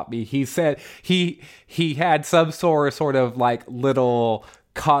Kobe taught me. He said he had some sort of like little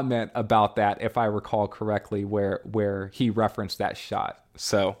comment about that, if I recall correctly, where he referenced that shot.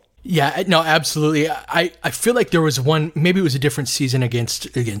 So yeah, no, absolutely. I feel like there was one, maybe it was a different season against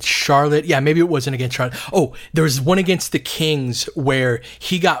Charlotte. Yeah, maybe it wasn't against Charlotte. Oh, there was one against the Kings where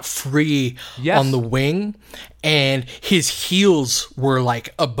he got free on the wing, and his heels were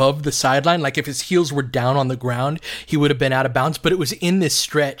like above the sideline. Like if his heels were down on the ground, he would have been out of bounds. But it was in this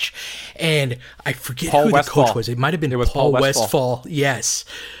stretch, and I forget who the coach was. It might have been Paul Westphal. Yes.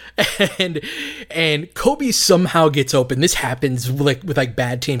 And Kobe somehow gets open. This happens like with like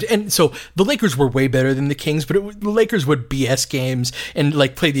bad teams, and so the Lakers were way better than the Kings, but the Lakers would BS games and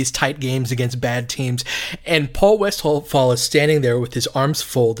like play these tight games against bad teams. And Paul Westphal is standing there with his arms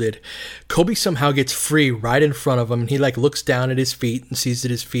folded. Kobe somehow gets free right in front of him, and he like looks down at his feet and sees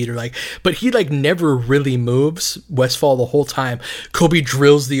that his feet are like, but he like never really moves. Westphal the whole time. Kobe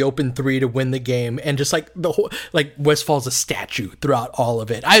drills the open three to win the game, and just like the whole like Westphal's a statue throughout all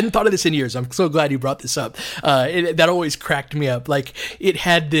of it. I hadn't thought of this in years. I'm so glad you brought this up. That always cracked me up. Like it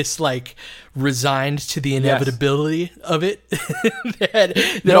had this like resigned to the inevitability of it.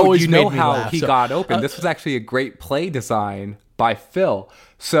 that always made me laugh. He got open. This was actually a great play design by Phil.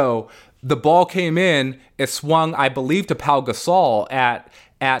 So the ball came in, it swung, I believe, to Pau Gasol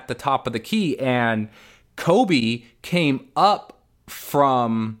at the top of the key, and Kobe came up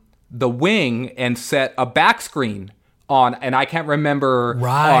from the wing and set a back screen on, and I can't remember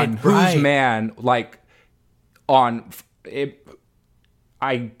on whose man, like on it.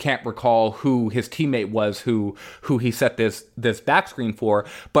 I can't recall who his teammate was who he set this back screen for,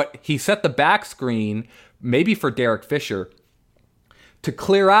 but he set the back screen maybe for Derek Fisher to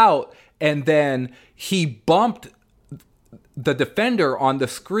clear out, and then he bumped the defender on the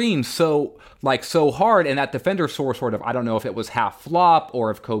screen so hard, and that defender sort of, I don't know if it was half flop or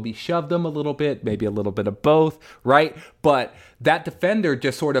if Kobe shoved him a little bit, maybe a little bit of both, right? But that defender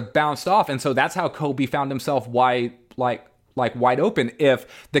just sort of bounced off, and so that's how Kobe found himself wide open.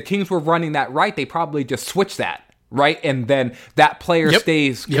 If the Kings were running that right, they probably just switched that, right? And then that player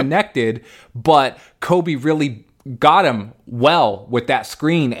stays connected, but Kobe really got him well with that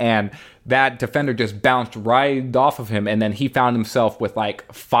screen, and that defender just bounced right off of him, and then he found himself with like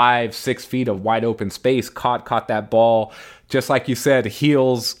 5-6 feet of wide open space, caught that ball, just like you said,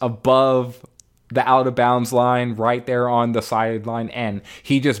 heels above the out of bounds line, right there on the sideline, and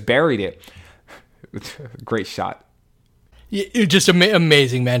he just buried it. Great shot. Just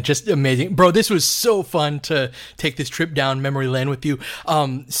amazing, man. Just amazing. Bro, this was so fun to take this trip down memory lane with you.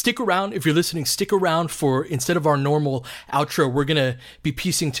 Stick around. If you're listening, stick around for, instead of our normal outro, we're going to be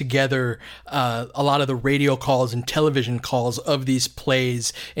piecing together a lot of the radio calls and television calls of these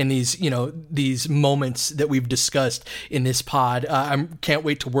plays and these moments that we've discussed in this pod. I can't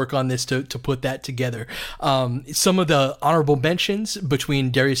wait to work on this to put that together. Some of the honorable mentions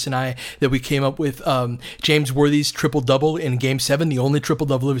between Darius and I that we came up with, James Worthy's triple-double in Game 7, the only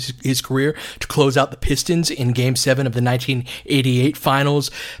triple-double of his career to close out the Pistons in Game 7 of the 1988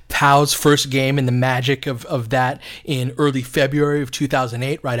 Finals. Pau's first game in the Magic of that in early February of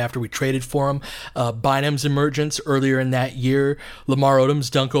 2008, right after we traded for him. Bynum's emergence earlier in that year. Lamar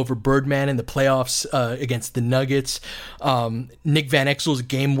Odom's dunk over Birdman in the playoffs against the Nuggets. Nick Van Exel's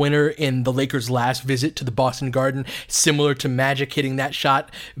game winner in the Lakers' last visit to the Boston Garden. Similar to Magic hitting that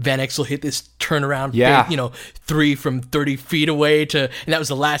shot, Van Exel hit this turnaround, three from 30 feet away and that was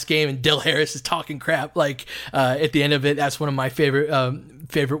the last game, and Del Harris is talking crap at the end of it. That's one of my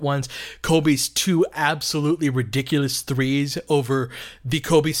favorite ones. Kobe's two absolutely ridiculous threes over the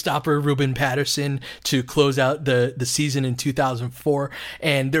Kobe stopper Ruben Patterson to close out the season in 2004,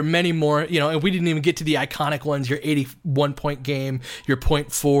 and there are many more, and we didn't even get to the iconic ones, your 81-point game, your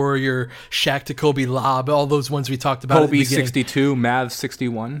 .4, your Shaq to Kobe lob, all those ones we talked about. Kobe 62, Mavs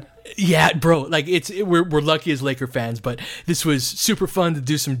 61. Yeah, bro, like we're lucky as Laker fans, but this was super fun to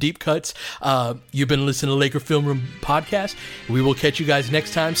do some deep cuts. You've been listening to Laker Film Room Podcast. We will catch you guys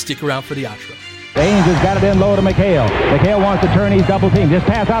next time. Stick around for the outro. Ainge has got it in low to McHale. McHale wants to turn, he's double teamed. This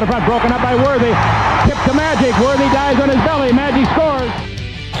pass out in front, broken up by Worthy. Tip to Magic. Worthy dives on his belly. Magic scores.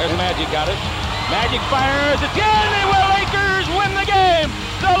 There's Magic, got it. Magic fires. It's good. They will.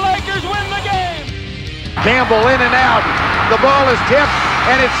 The Lakers win the game. Campbell in and out. The ball is tipped,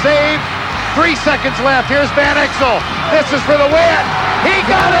 and it's saved. 3 seconds left. Here's Van Exel. This is for the win. He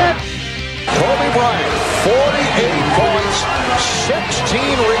got it. Kobe Bryant, 48 points,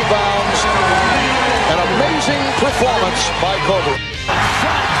 16 rebounds. An amazing performance by Kobe.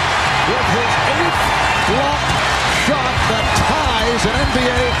 Shot with his 8th block shot that ties an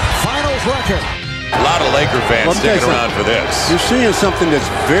NBA Finals record. A lot of Laker fans sticking around for this. You're seeing something that's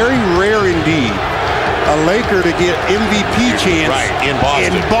very rare indeed. A Laker to get MVP chance in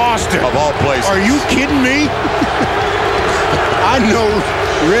Boston. Of all places. Are you kidding me? I know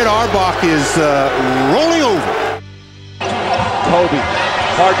Red Auerbach is rolling over. Kobe,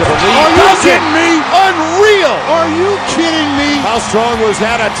 hard to believe. Are you kidding me? Unreal. Are you kidding me? How strong was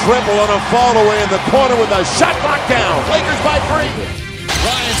that? A triple on a fall away in the corner with a shot clock down. Lakers by 3.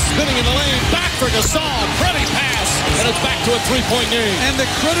 Ryan spinning in the lane, back for Gasol, pretty pass, and it's back to a three-point game. And the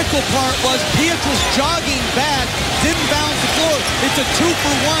critical part was Pietrus jogging back, didn't bounce the floor. It's a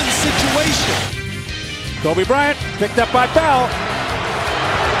 2-for-1 situation. Kobe Bryant picked up by Bell.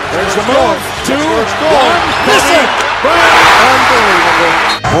 There's the move. 2, 1, miss it. Unbelievable.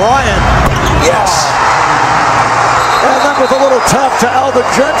 Bryant, yes. And that was a little tough to Alvin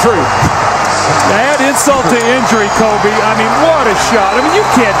Gentry. Add insult to injury, Kobe. I mean, what a shot. I mean, you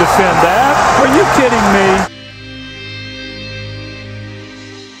can't defend that. Are you kidding me?